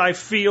 Sometimes I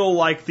feel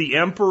like the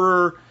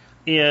Emperor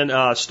in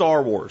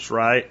Star Wars,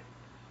 right?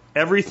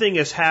 Everything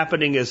is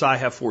happening as I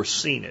have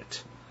foreseen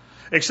it.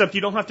 Except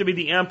you don't have to be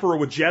the Emperor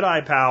with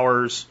Jedi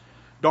powers,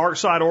 dark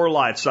side or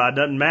light side,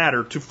 doesn't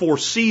matter, to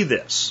foresee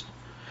this.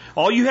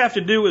 All you have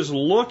to do is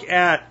look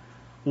at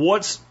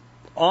what's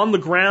on the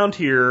ground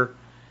here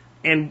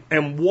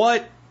and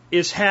what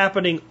is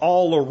happening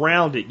all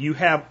around it. You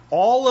have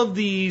all of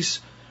these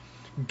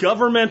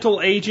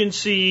governmental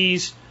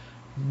agencies,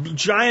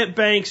 giant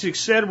banks,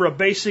 etc.,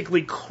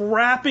 basically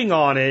crapping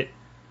on it,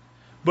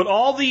 but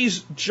all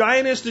these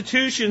giant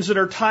institutions that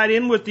are tied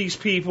in with these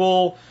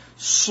people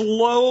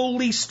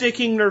slowly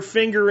sticking their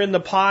finger in the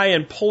pie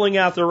and pulling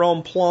out their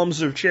own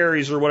plums or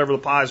cherries or whatever the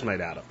pie's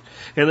made out of.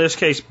 In this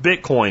case,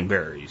 Bitcoin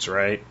berries,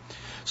 right?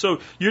 So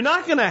you're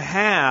not going to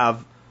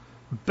have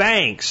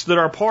banks that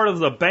are part of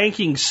the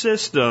banking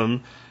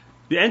system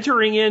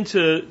entering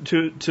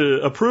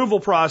into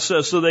approval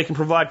process so they can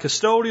provide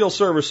custodial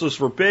services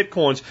for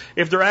Bitcoins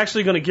if they're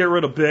actually going to get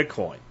rid of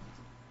Bitcoin.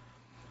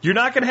 You're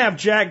not going to have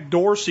Jack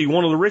Dorsey,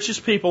 one of the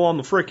richest people on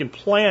the frickin'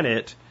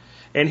 planet,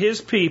 and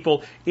his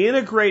people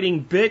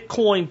integrating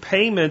Bitcoin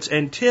payments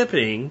and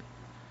tipping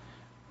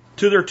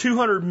to their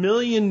 200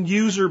 million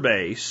user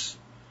base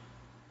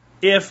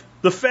if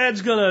the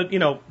Fed's going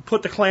to,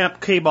 put the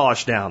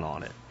kibosh down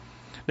on it.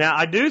 Now,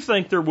 I do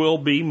think there will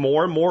be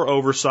more and more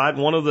oversight.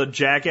 One of the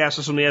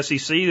jackasses from the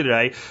SEC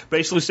today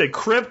basically said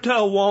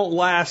crypto won't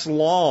last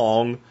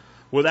long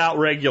without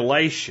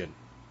regulation.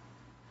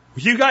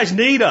 You guys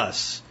need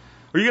us.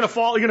 Or you're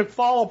going to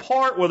fall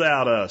apart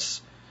without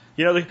us.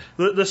 You know,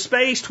 the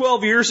space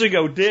 12 years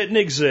ago didn't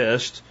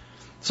exist.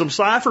 Some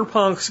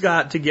cypherpunks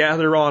got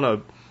together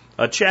on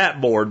a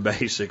chat board,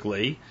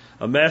 basically,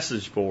 a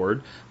message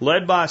board,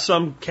 led by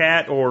some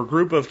cat or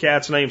group of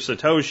cats named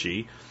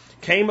Satoshi,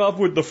 came up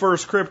with the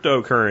first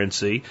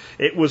cryptocurrency.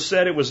 It was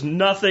said it was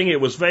nothing.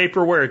 It was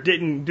vaporware. It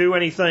didn't do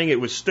anything. It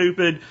was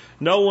stupid.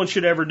 No one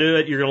should ever do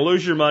it. You're going to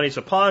lose your money. It's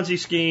a Ponzi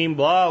scheme,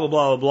 blah, blah,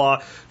 blah,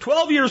 blah.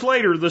 12 years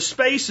later, the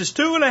space is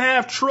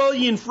 $2.5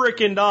 trillion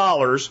frickin'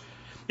 dollars.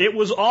 It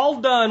was all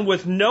done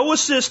with no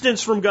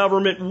assistance from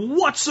government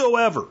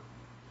whatsoever.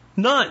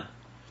 None.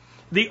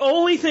 The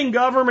only thing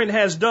government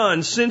has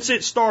done since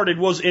it started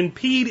was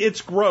impede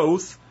its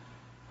growth.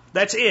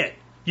 That's it.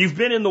 You've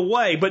been in the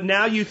way, but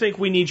now you think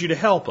we need you to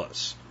help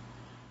us.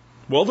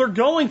 Well, they're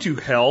going to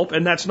help,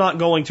 and that's not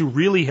going to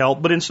really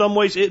help, but in some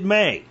ways it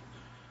may.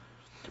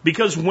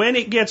 Because when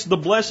it gets the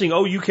blessing,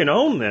 oh, you can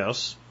own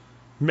this,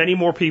 many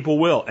more people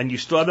will, and you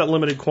still have that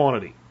limited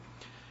quantity.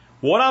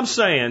 What I'm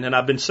saying, and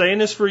I've been saying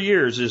this for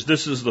years, is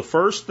this is the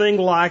first thing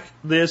like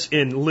this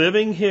in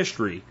living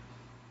history,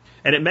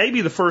 and it may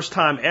be the first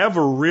time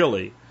ever,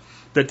 really,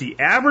 that the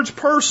average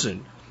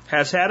person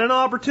has had an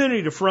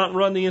opportunity to front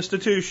run the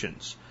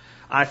institutions.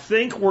 I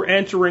think we're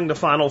entering the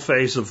final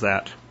phase of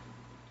that.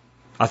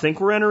 I think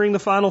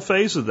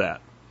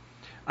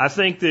I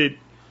think that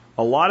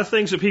a lot of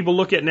things that people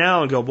look at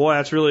now and go, boy,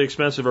 that's really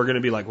expensive, are going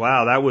to be like,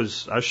 wow,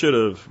 I should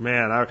have,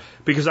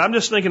 because I'm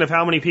just thinking of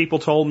how many people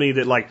told me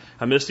that, like,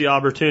 I missed the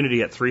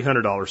opportunity at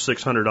 $300,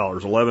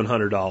 $600,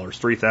 $1,100,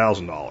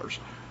 $3,000.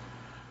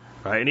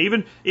 Right?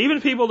 And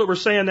even people that were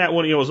saying that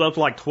when it was up to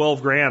like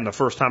 12 grand the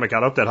first time it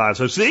got up that high.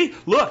 So see,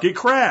 look, it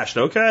crashed.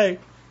 Okay.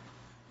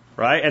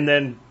 Right? And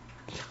then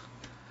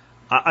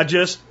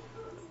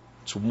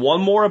it's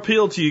one more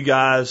appeal to you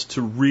guys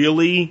to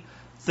really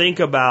think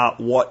about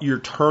what you're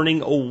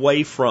turning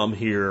away from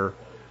here,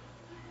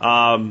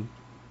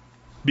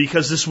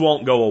 because this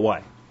won't go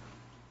away.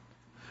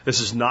 This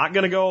is not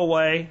going to go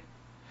away.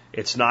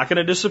 It's not going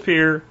to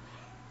disappear.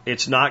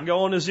 It's not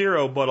going to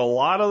zero, but a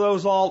lot of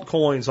those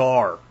altcoins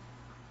are.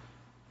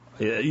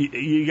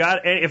 You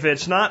got, if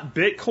it's not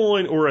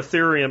Bitcoin or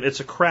Ethereum,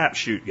 it's a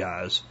crapshoot,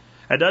 guys.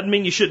 That doesn't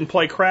mean you shouldn't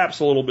play craps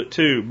a little bit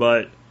too,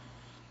 but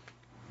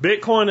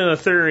Bitcoin and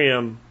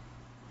Ethereum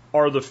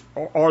are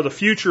the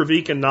future of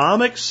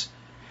economics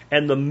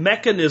and the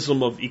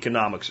mechanism of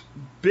economics.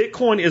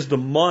 Bitcoin is the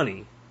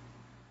money,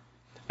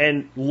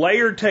 and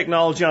layered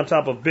technology on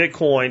top of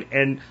Bitcoin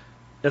and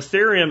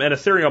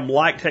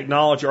Ethereum-like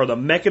technology are the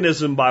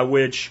mechanism by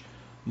which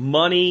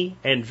money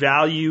and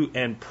value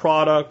and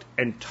product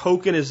and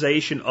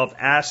tokenization of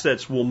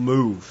assets will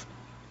move.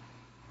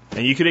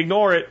 And you can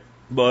ignore it,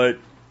 but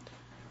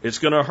it's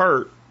going to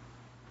hurt.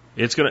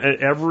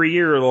 Every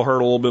year it'll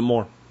hurt a little bit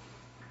more.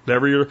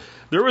 Every year.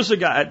 There was a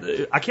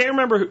guy, I can't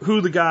remember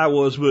who the guy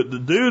was, but the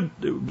dude,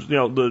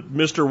 the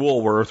Mr.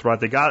 Woolworth, right?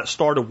 The guy that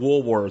started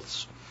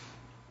Woolworth's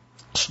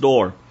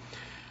store.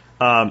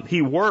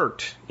 He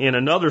worked in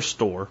another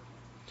store,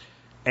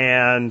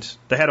 and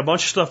they had a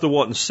bunch of stuff that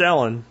wasn't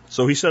selling,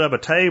 so he set up a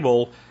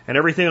table, and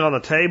everything on the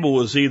table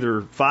was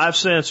either 5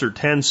 cents or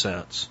 10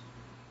 cents.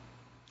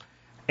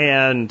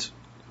 And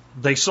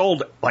they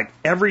sold, like,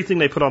 everything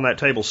they put on that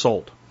table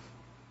sold.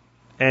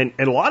 And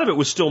a lot of it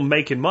was still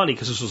making money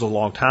because this was a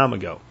long time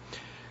ago.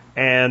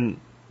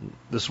 And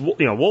this,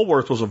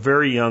 Woolworth was a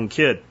very young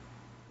kid.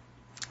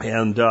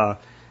 And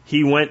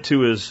he went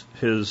to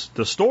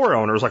the store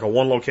owner, it was like a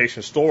one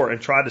location store,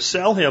 and tried to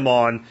sell him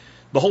on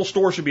the whole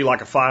store should be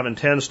like a 5 and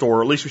 10 store,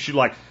 or at least we should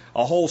like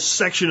a whole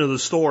section of the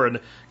store. And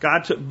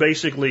God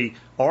basically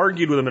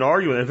argued with him and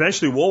argued with him.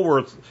 Eventually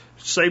Woolworth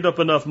saved up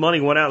enough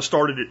money, went out and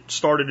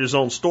started his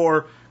own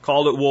store,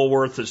 called it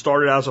Woolworth. It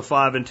started out as a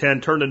 5 and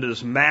 10, turned into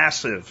this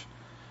massive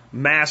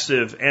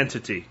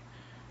entity.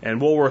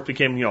 And Woolworth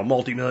became,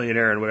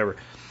 multimillionaire and whatever.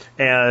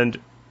 And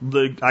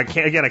I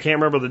can't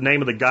remember the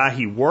name of the guy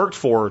he worked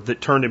for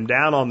that turned him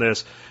down on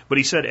this, but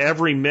he said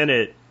every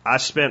minute I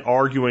spent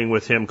arguing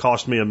with him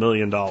cost me $1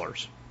 million.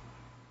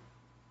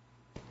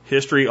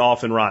 History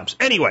often rhymes.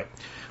 Anyway,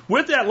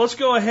 with that, let's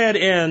go ahead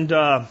and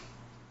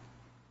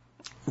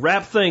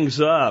wrap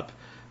things up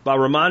by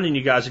reminding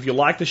you guys, if you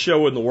like the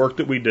show and the work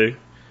that we do,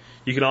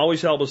 you can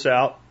always help us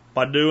out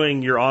by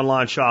doing your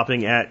online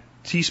shopping at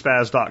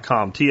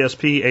tspaz.com,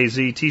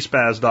 T-S-P-A-Z,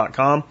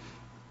 tspaz.com.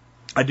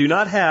 I do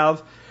not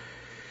have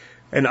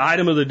an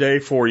item of the day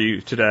for you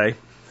today.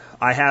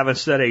 I have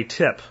instead a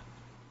tip.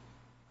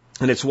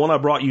 And it's one I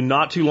brought you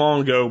not too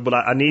long ago, but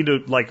I need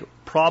to,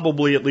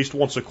 probably at least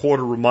once a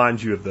quarter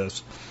remind you of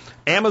this.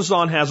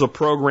 Amazon has a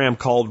program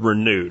called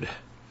Renewed.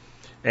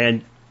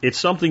 And it's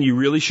something you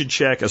really should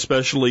check,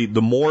 especially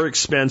the more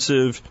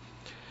expensive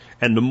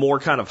and the more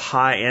kind of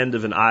high end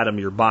of an item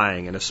you're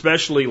buying. And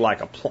especially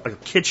like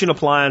kitchen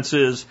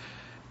appliances,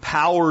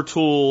 power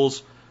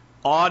tools,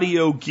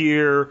 audio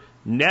gear,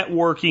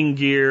 networking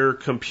gear,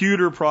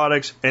 computer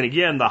products, and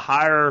again, the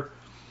higher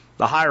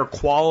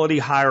quality,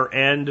 higher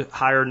end,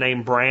 higher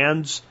name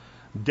brands,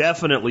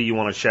 definitely you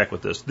want to check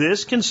with this.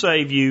 This can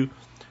save you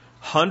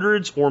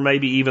hundreds or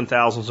maybe even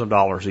thousands of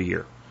dollars a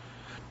year.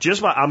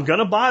 I'm going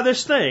to buy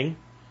this thing.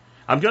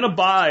 I'm going to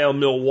buy a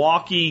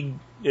Milwaukee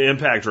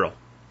impact drill.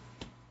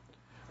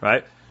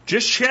 Right?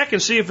 Just check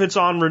and see if it's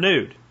on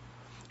Renewed.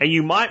 And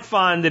you might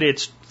find that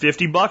it's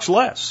 $50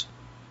 less,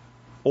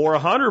 or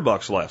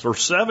 $100 less, or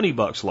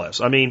 $70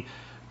 less. I mean,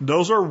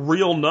 those are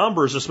real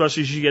numbers,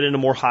 especially as you get into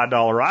more high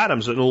dollar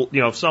items. It'll,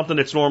 if something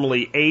that's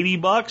normally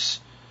 $80,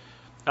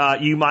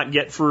 you might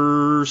get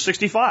for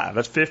 $65.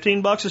 That's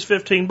 $15 is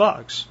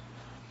 $15.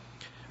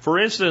 For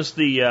instance,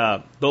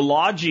 the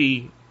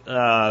Logi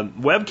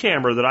web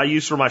camera that I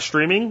use for my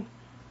streaming,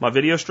 my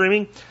video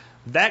streaming,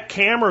 that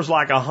camera's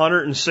like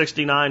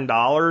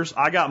 $169.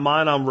 I got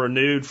mine on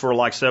Renewed for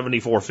like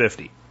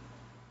 $74.50.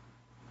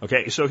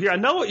 Okay, so here I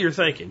know what you're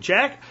thinking,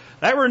 Jack.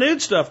 That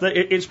Renewed stuff,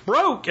 it's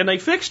broke and they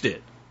fixed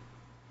it.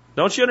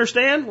 Don't you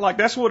understand? Like,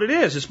 that's what it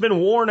is. It's been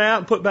worn out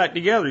and put back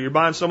together. You're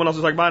buying someone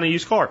else's, like buying a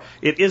used car.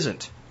 It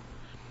isn't.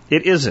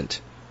 It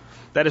isn't.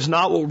 That is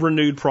not what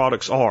Renewed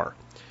products are.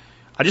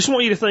 I just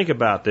want you to think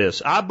about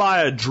this. I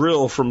buy a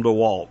drill from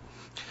DeWalt.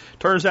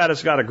 Turns out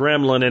it's got a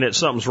gremlin in it.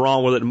 Something's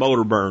wrong with it. The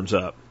motor burns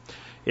up.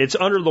 It's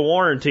under the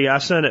warranty. I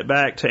sent it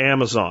back to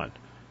Amazon.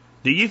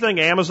 Do you think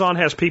Amazon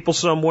has people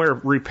somewhere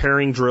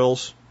repairing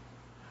drills,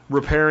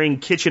 repairing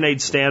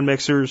KitchenAid stand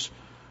mixers,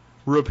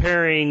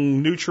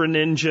 repairing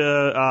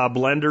Ninja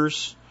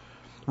blenders,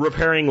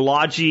 repairing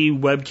Logi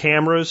web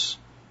cameras?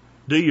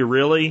 Do you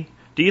really?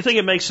 Do you think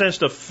it makes sense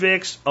to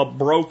fix a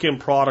broken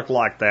product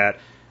like that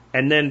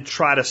and then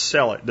try to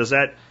sell it? Does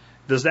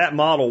that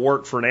model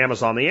work for an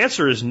Amazon? The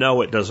answer is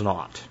no, it does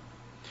not.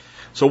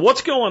 So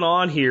what's going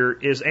on here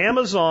is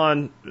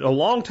Amazon, a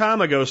long time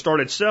ago,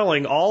 started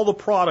selling all the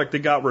product that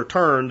got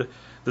returned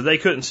that they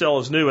couldn't sell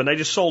as new, and they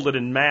just sold it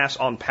in mass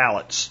on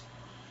pallets.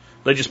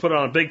 They just put it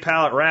on a big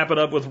pallet, wrap it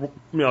up with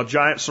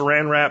giant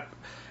saran wrap,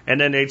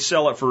 and then they'd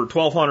sell it for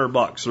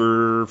 $1,200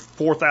 or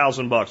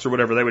 $4,000 or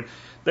whatever.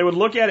 They would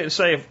look at it and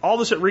say, if all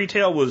this at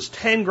retail was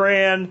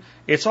 $10,000,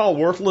 it's all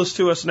worthless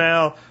to us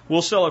now.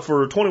 We'll sell it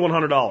for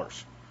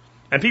 $2,100.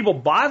 And people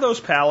buy those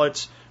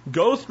pallets,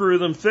 go through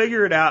them,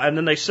 figure it out, and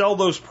then they sell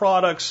those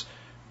products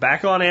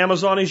back on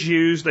Amazon as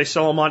used. They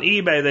sell them on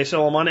eBay. They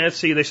sell them on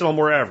Etsy. They sell them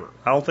wherever.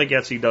 I don't think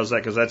Etsy does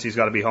that because Etsy's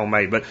got to be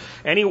homemade. But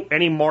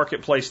any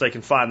marketplace they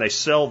can find, they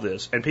sell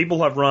this. And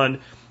people have run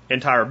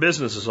entire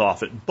businesses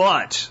off it.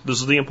 But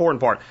this is the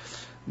important part.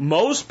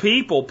 Most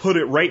people put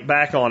it right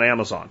back on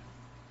Amazon,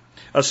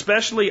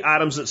 especially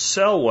items that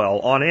sell well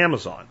on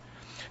Amazon.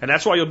 And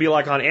that's why you'll be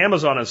like on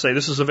Amazon and say,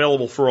 this is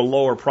available for a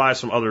lower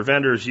price from other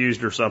vendors,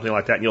 used or something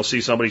like that. And you'll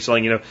see somebody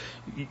selling,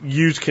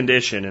 used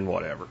condition and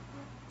whatever.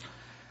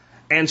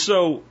 And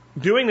so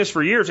doing this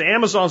for years,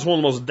 Amazon's one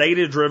of the most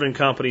data-driven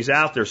companies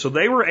out there. So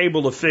they were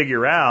able to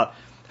figure out,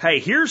 hey,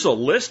 here's a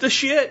list of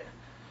shit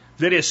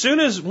that as soon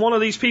as one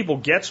of these people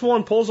gets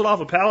one, pulls it off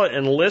a pallet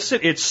and lists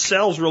it, it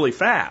sells really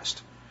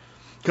fast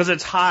because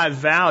it's high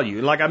value.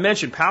 And like I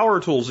mentioned, power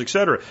tools,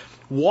 etc.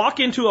 Walk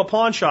into a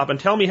pawn shop and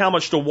tell me how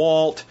much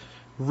DeWalt,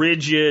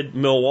 Rigid,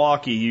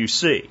 Milwaukee you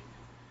see.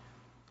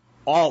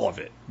 All of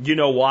it. You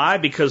know why?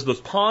 Because the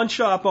pawn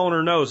shop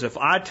owner knows if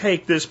I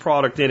take this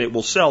product in, it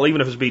will sell,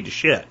 even if it's beat to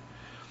shit.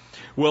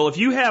 Well, if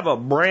you have a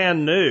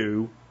brand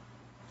new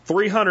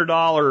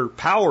 $300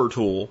 power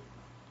tool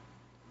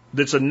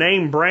that's a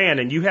name brand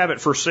and you have it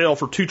for sale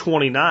for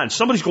 $229,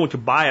 somebody's going to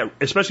buy it,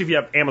 especially if you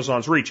have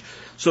Amazon's reach.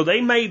 So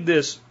they made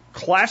this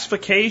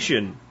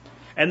classification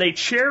and they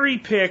cherry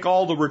pick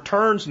all the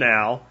returns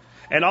now.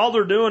 And all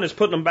they're doing is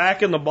putting them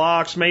back in the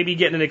box, maybe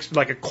getting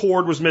like a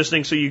cord was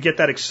missing, so you get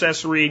that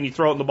accessory and you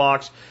throw it in the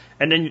box,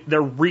 and then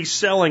they're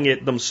reselling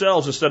it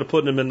themselves instead of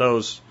putting them in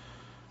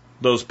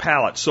those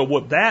pallets. So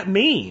what that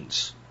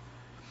means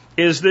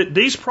is that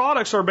these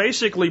products are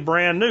basically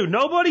brand new.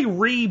 Nobody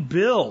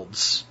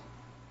rebuilds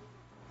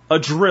a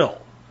drill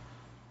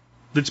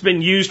that's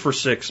been used for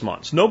 6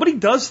 months. Nobody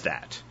does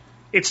that.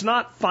 It's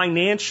not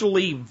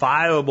financially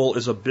viable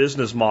as a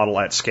business model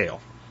at scale.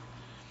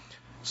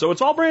 So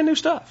it's all brand new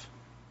stuff.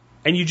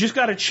 And you just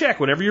got to check.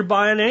 Whenever you're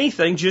buying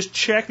anything, just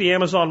check the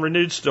Amazon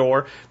Renewed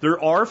store.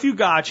 There are a few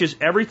gotchas.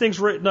 Everything's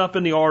written up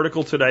in the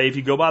article today. If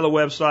you go by the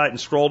website and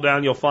scroll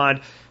down, you'll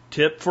find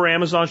tip for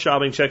Amazon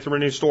shopping. Check the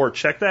Renewed store.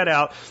 Check that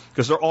out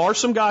because there are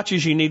some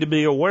gotchas you need to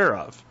be aware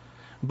of.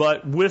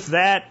 But with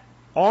that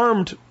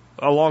armed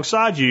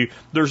alongside you,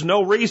 there's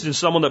no reason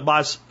someone that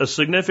buys a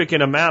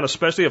significant amount,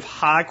 especially of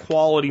high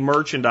quality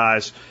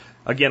merchandise,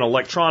 again,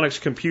 electronics,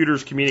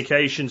 computers,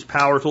 communications,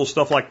 power tools,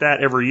 stuff like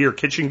that every year,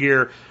 kitchen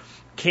gear,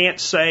 can't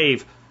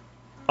save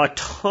a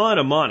ton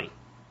of money.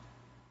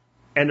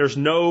 And there's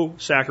no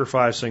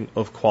sacrificing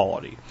of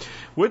quality.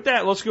 With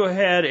that, let's go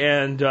ahead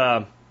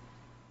and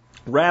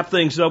wrap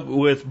things up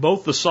with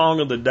both the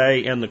song of the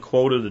day and the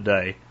quote of the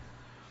day.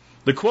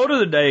 The quote of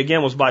the day,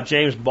 again, was by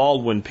James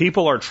Baldwin.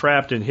 People are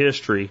trapped in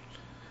history,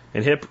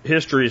 and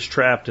history is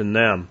trapped in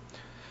them.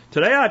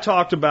 Today I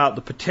talked about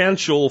the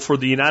potential for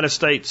the United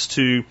States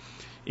to,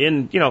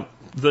 in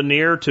the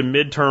near to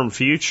midterm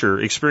future,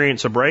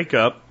 experience a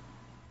breakup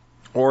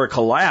or a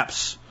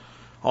collapse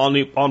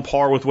on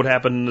par with what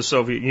happened in the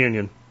Soviet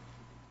Union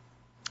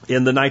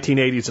in the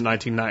 1980s and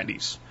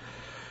 1990s.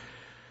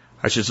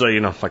 I should say,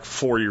 like a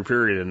 4-year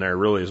period in there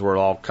really is where it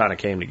all kind of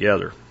came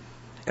together.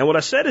 And what I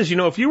said is,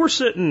 if you were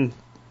sitting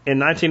in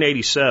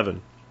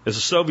 1987 as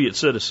a Soviet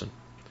citizen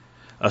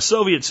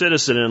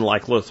in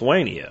like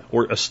Lithuania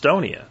or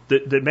Estonia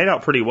that made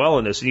out pretty well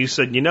in this, and you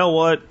said, you know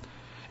what,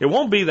 it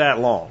won't be that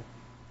long.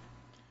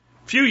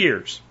 Few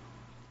years.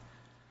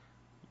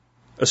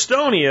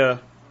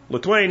 Estonia,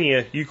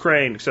 Lithuania,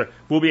 Ukraine, etc.,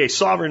 will be a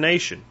sovereign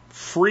nation,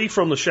 free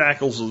from the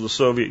shackles of the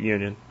Soviet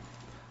Union.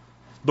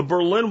 The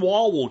Berlin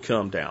Wall will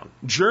come down.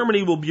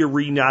 Germany will be a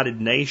reunited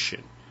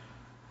nation.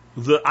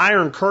 The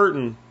Iron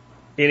Curtain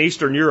in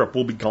Eastern Europe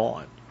will be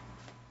gone.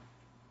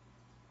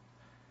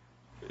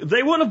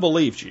 They wouldn't have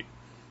believed you.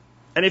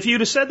 And if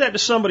you'd have said that to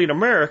somebody in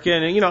America,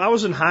 and I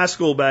was in high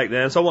school back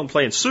then, so I wasn't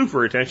paying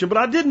super attention, but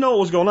I did know what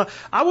was going on,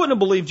 I wouldn't have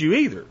believed you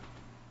either.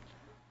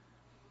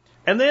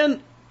 And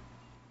then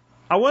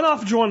I went off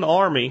and joined the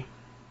Army.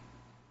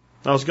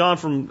 I was gone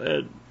from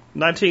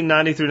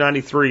 1990 through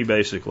 93,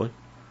 basically.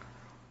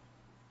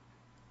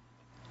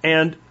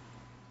 And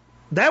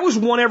that was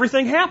when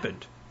everything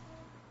happened.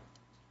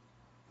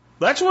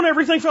 That's when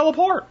everything fell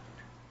apart.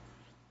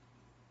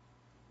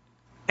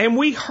 And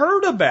we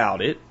heard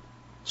about it,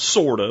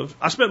 sort of.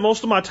 I spent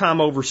most of my time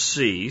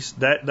overseas.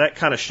 That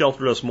kind of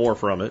sheltered us more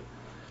from it.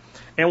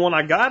 And when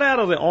I got out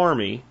of the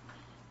Army,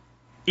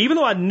 even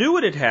though I knew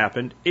it had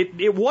happened,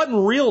 it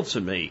wasn't real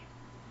to me.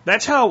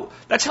 That's how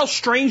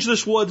strange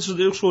this was that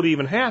this would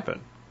even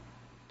happen.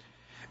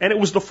 And it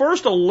was the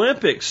first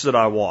Olympics that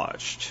I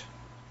watched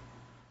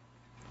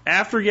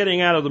after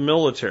getting out of the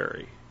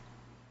military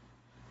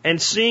and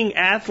seeing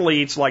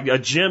athletes like a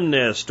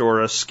gymnast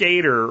or a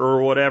skater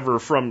or whatever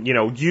from,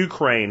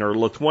 Ukraine or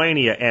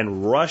Lithuania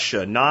and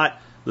Russia, not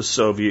the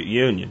Soviet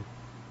Union.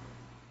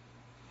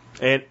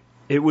 And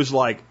it was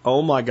like,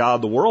 oh my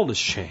God, the world has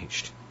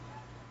changed.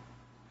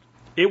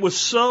 It was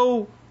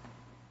so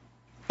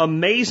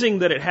amazing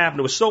that it happened.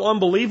 It was so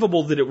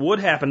unbelievable that it would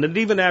happen that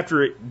even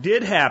after it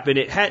did happen,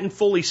 it hadn't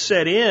fully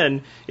set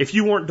in if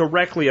you weren't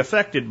directly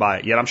affected by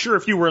it yet. I'm sure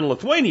if you were in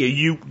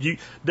Lithuania,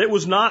 that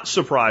was not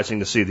surprising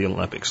to see the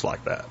Olympics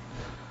like that.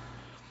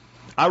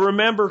 I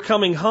remember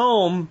coming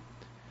home,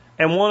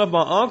 and one of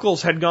my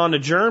uncles had gone to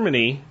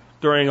Germany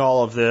during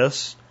all of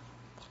this,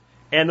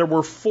 and there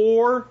were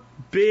 4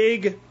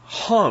 big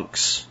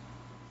hunks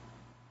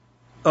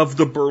of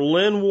the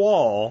Berlin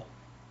Wall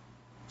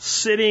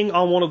sitting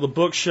on one of the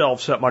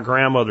bookshelves at my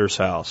grandmother's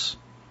house.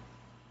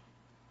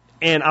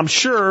 And I'm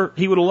sure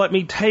he would have let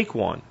me take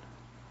one.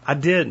 I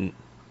didn't.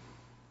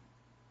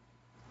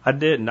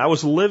 I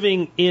was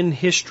living in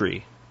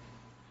history.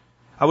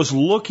 I was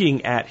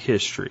looking at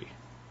history.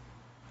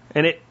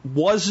 And it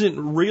wasn't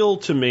real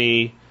to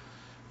me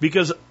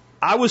because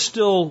I was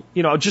still,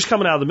 just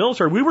coming out of the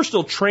military. We were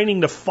still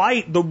training to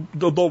fight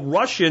the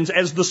Russians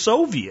as the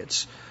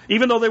Soviets,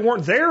 even though they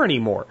weren't there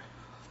anymore.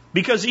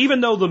 Because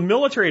even though the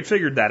military had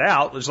figured that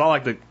out, it's not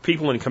like the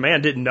people in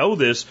command didn't know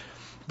this,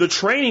 the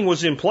training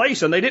was in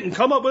place and they didn't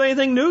come up with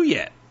anything new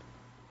yet.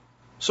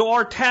 So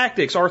our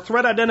tactics, our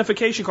threat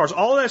identification cards,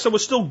 all of that stuff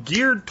was still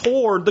geared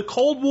toward the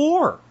Cold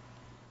War.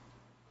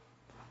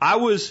 I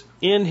was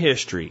in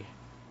history,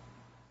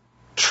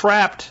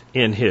 trapped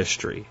in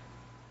history,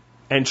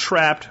 and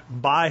trapped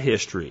by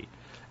history.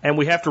 And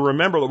we have to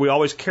remember that we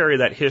always carry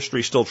that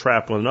history still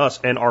trapped within us,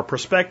 and our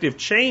perspective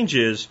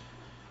changes,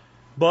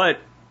 but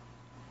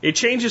it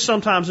changes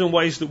sometimes in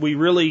ways that we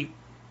really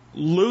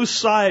lose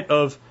sight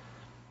of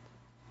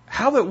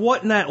how it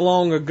wasn't that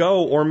long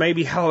ago, or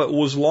maybe how it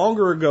was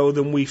longer ago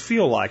than we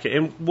feel like it.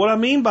 And what I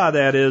mean by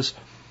that is,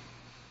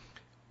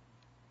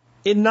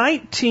 in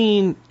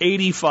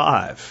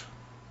 1985,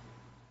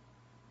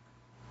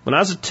 when I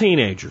was a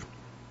teenager,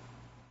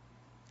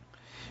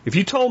 if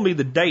you told me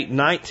the date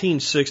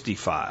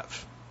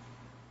 1965,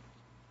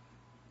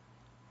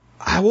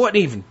 I wasn't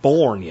even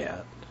born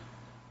yet.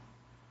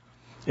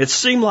 It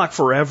seemed like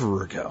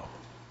forever ago.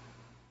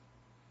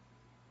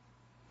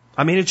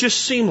 I mean, it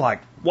just seemed like,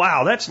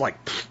 wow, that's like...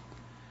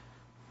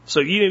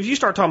 So, if you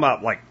start talking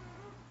about, like,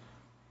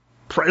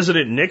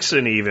 President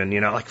Nixon even,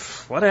 like,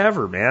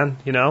 whatever, man,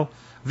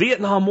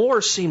 Vietnam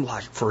War seemed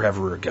like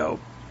forever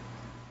ago.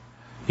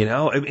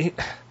 I mean,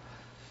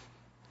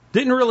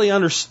 didn't really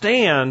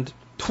understand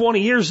 20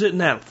 years isn't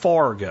that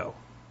far ago.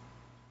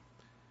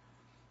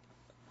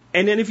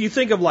 And then if you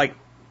think of, like,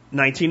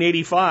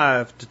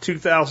 1985 to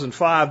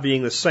 2005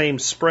 being the same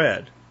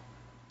spread.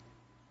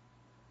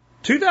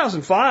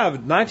 2005,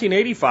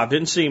 1985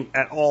 didn't seem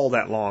at all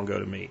that long ago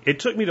to me. It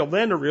took me till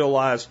then to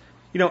realize,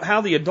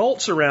 how the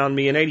adults around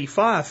me in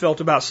 85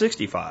 felt about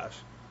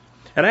 65.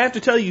 And I have to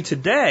tell you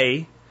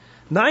today,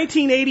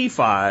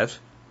 1985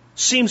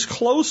 seems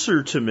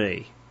closer to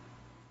me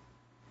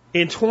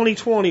in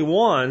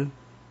 2021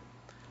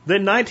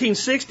 than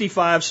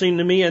 1965 seemed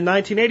to me in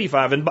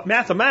 1985. And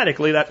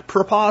mathematically, that's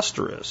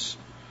preposterous.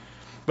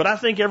 But I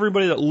think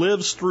everybody that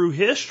lives through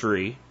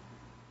history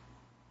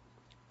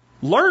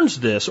learns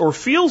this or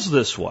feels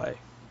this way.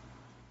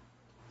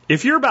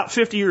 If you're about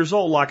 50 years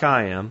old like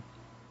I am,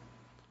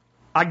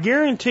 I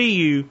guarantee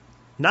you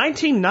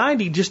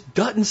 1990 just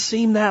doesn't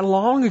seem that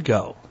long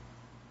ago.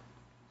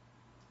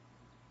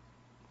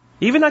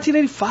 Even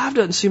 1985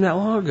 doesn't seem that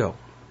long ago.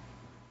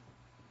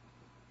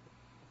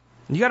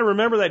 You got to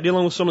remember that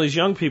dealing with some of these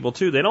young people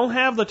too. They don't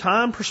have the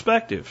time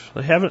perspective.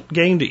 They haven't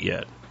gained it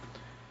yet.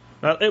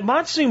 Now, it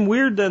might seem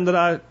weird then that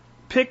I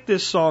picked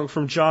this song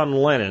from John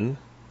Lennon.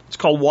 It's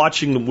called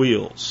Watching the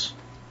Wheels.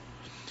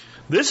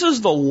 This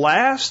is the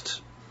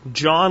last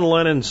John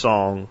Lennon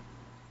song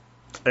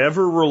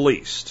ever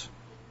released.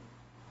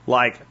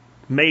 Like,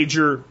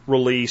 major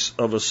release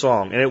of a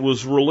song. And it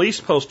was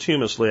released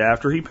posthumously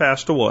after he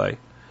passed away.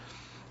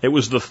 It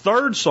was the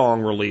third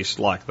song released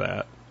like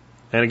that.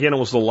 And again, it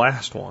was the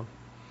last one.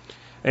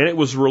 And it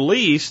was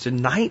released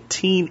in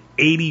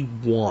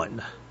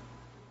 1981.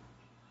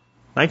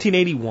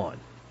 1981.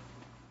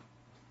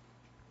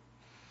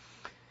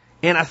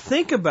 And I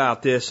think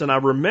about this, and I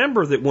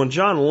remember that when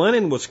John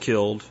Lennon was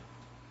killed,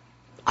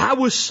 I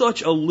was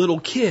such a little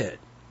kid.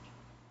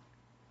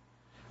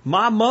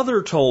 My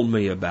mother told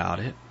me about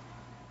it,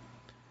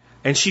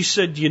 and she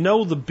said, you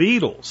know the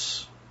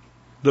Beatles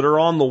that are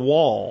on the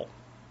wall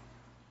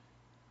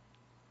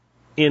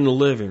in the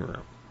living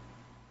room?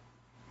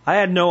 I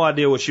had no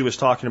idea what she was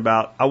talking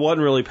about. I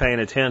wasn't really paying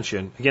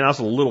attention. Again, I was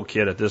a little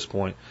kid at this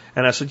point.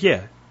 And I said,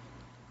 yeah,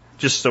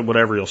 just so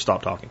whatever, you'll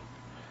stop talking.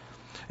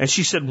 And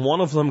she said,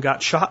 one of them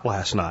got shot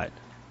last night.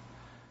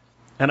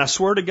 And I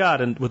swear to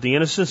God, and with the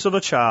innocence of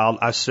a child,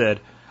 I said,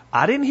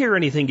 I didn't hear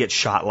anything get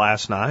shot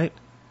last night.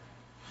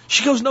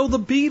 She goes, no, the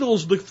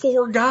Beatles, the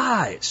four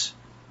guys.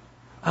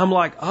 I'm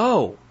like,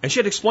 oh. And she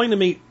had explained to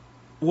me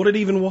what it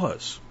even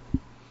was.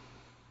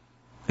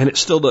 And it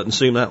still doesn't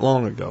seem that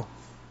long ago.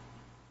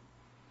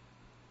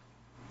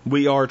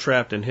 We are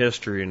trapped in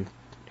history, and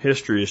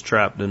history is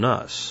trapped in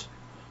us.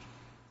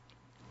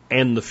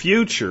 And the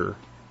future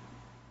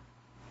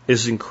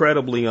is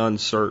incredibly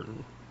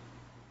uncertain.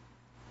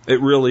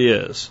 It really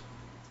is.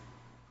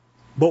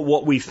 But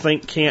what we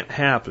think can't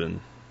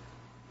happen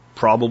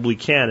probably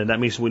can, and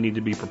that means we need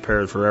to be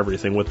prepared for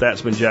everything. With that,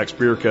 it's been Jack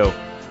Spirko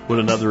with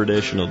another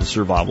edition of the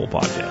Survival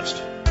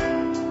Podcast.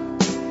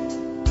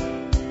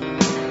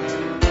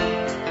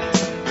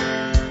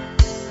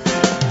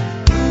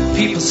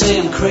 People say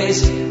I'm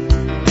crazy,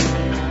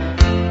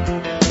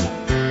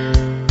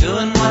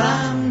 doing what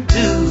I'm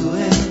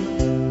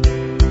doing.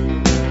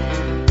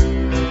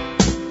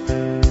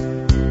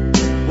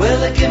 Well,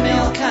 they give me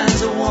all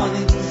kinds of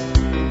warnings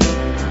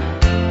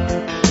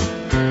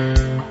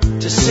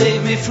to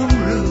save me from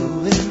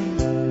ruin.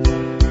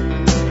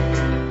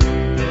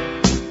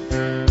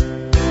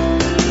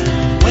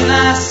 When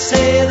I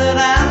say that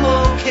I'm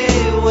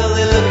okay, well,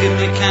 they look at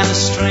me kind of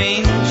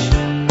strange.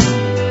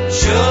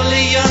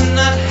 Surely you're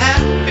not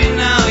happy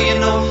now, you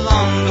no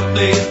longer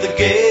play the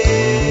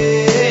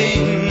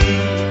game.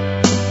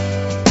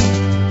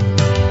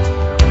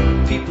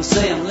 People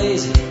say I'm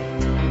lazy,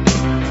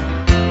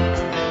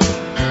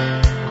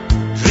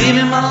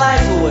 dreaming my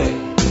life away.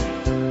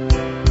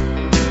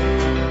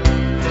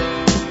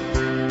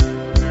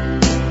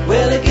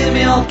 Well, they give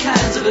me all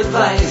kinds of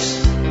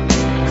advice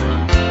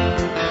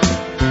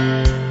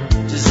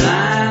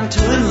designed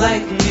to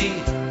enlighten me.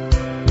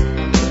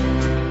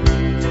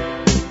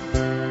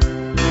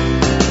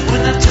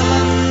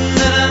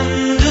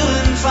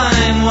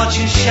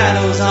 Watching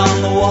shadows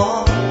on the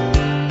wall.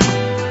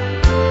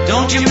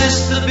 Don't you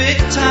miss the big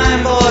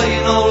time, boy,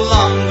 you're no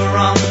longer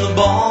on the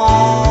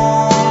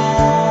ball.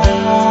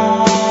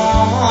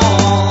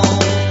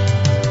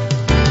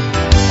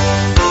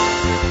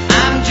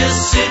 I'm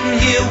just sitting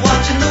here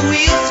watching the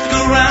wheels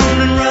go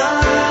round and round.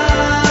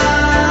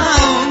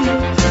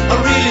 I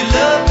really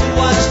love to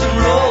watch them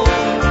roll.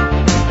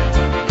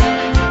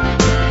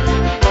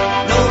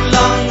 No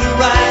longer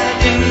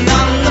riding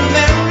on the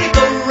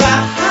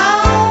merry-go-round.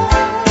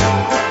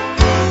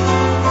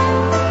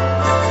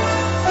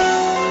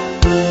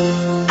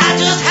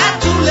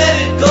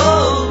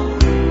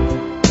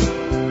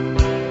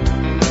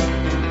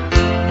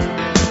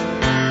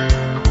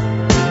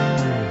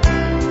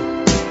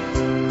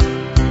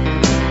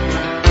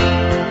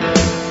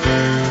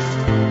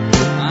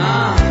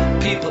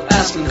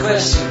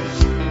 Questions,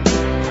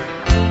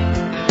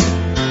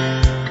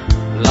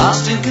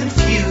 lost in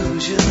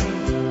confusion.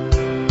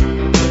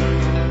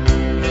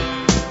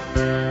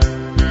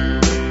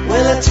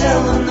 Well, I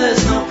tell them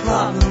there's no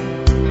problem,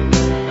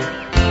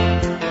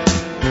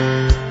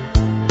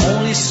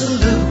 only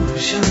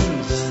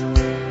solutions.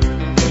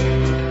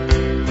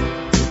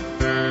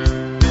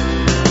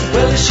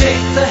 Well, they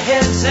shake their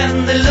heads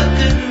and they look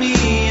at me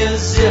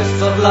as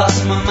if I've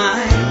lost my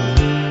mind.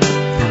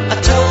 I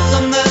told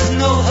them there's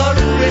no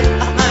hurry,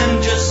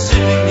 I'm just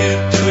sitting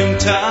here doing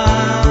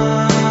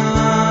time.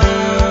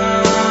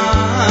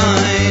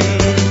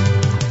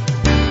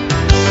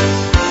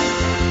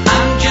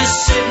 I'm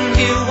just sitting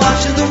here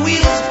watching the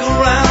wheels go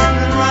round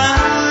and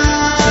round.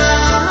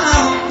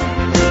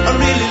 I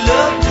really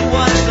love to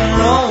watch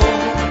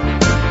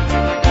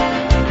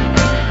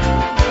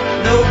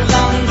no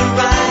longer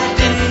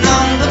riding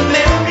on the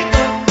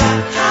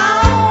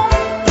merry-go-round.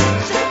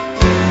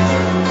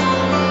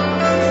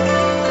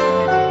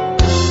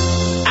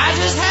 I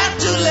just had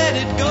to let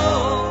it go.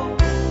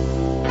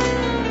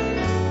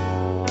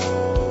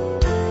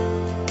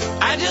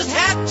 I just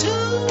had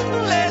to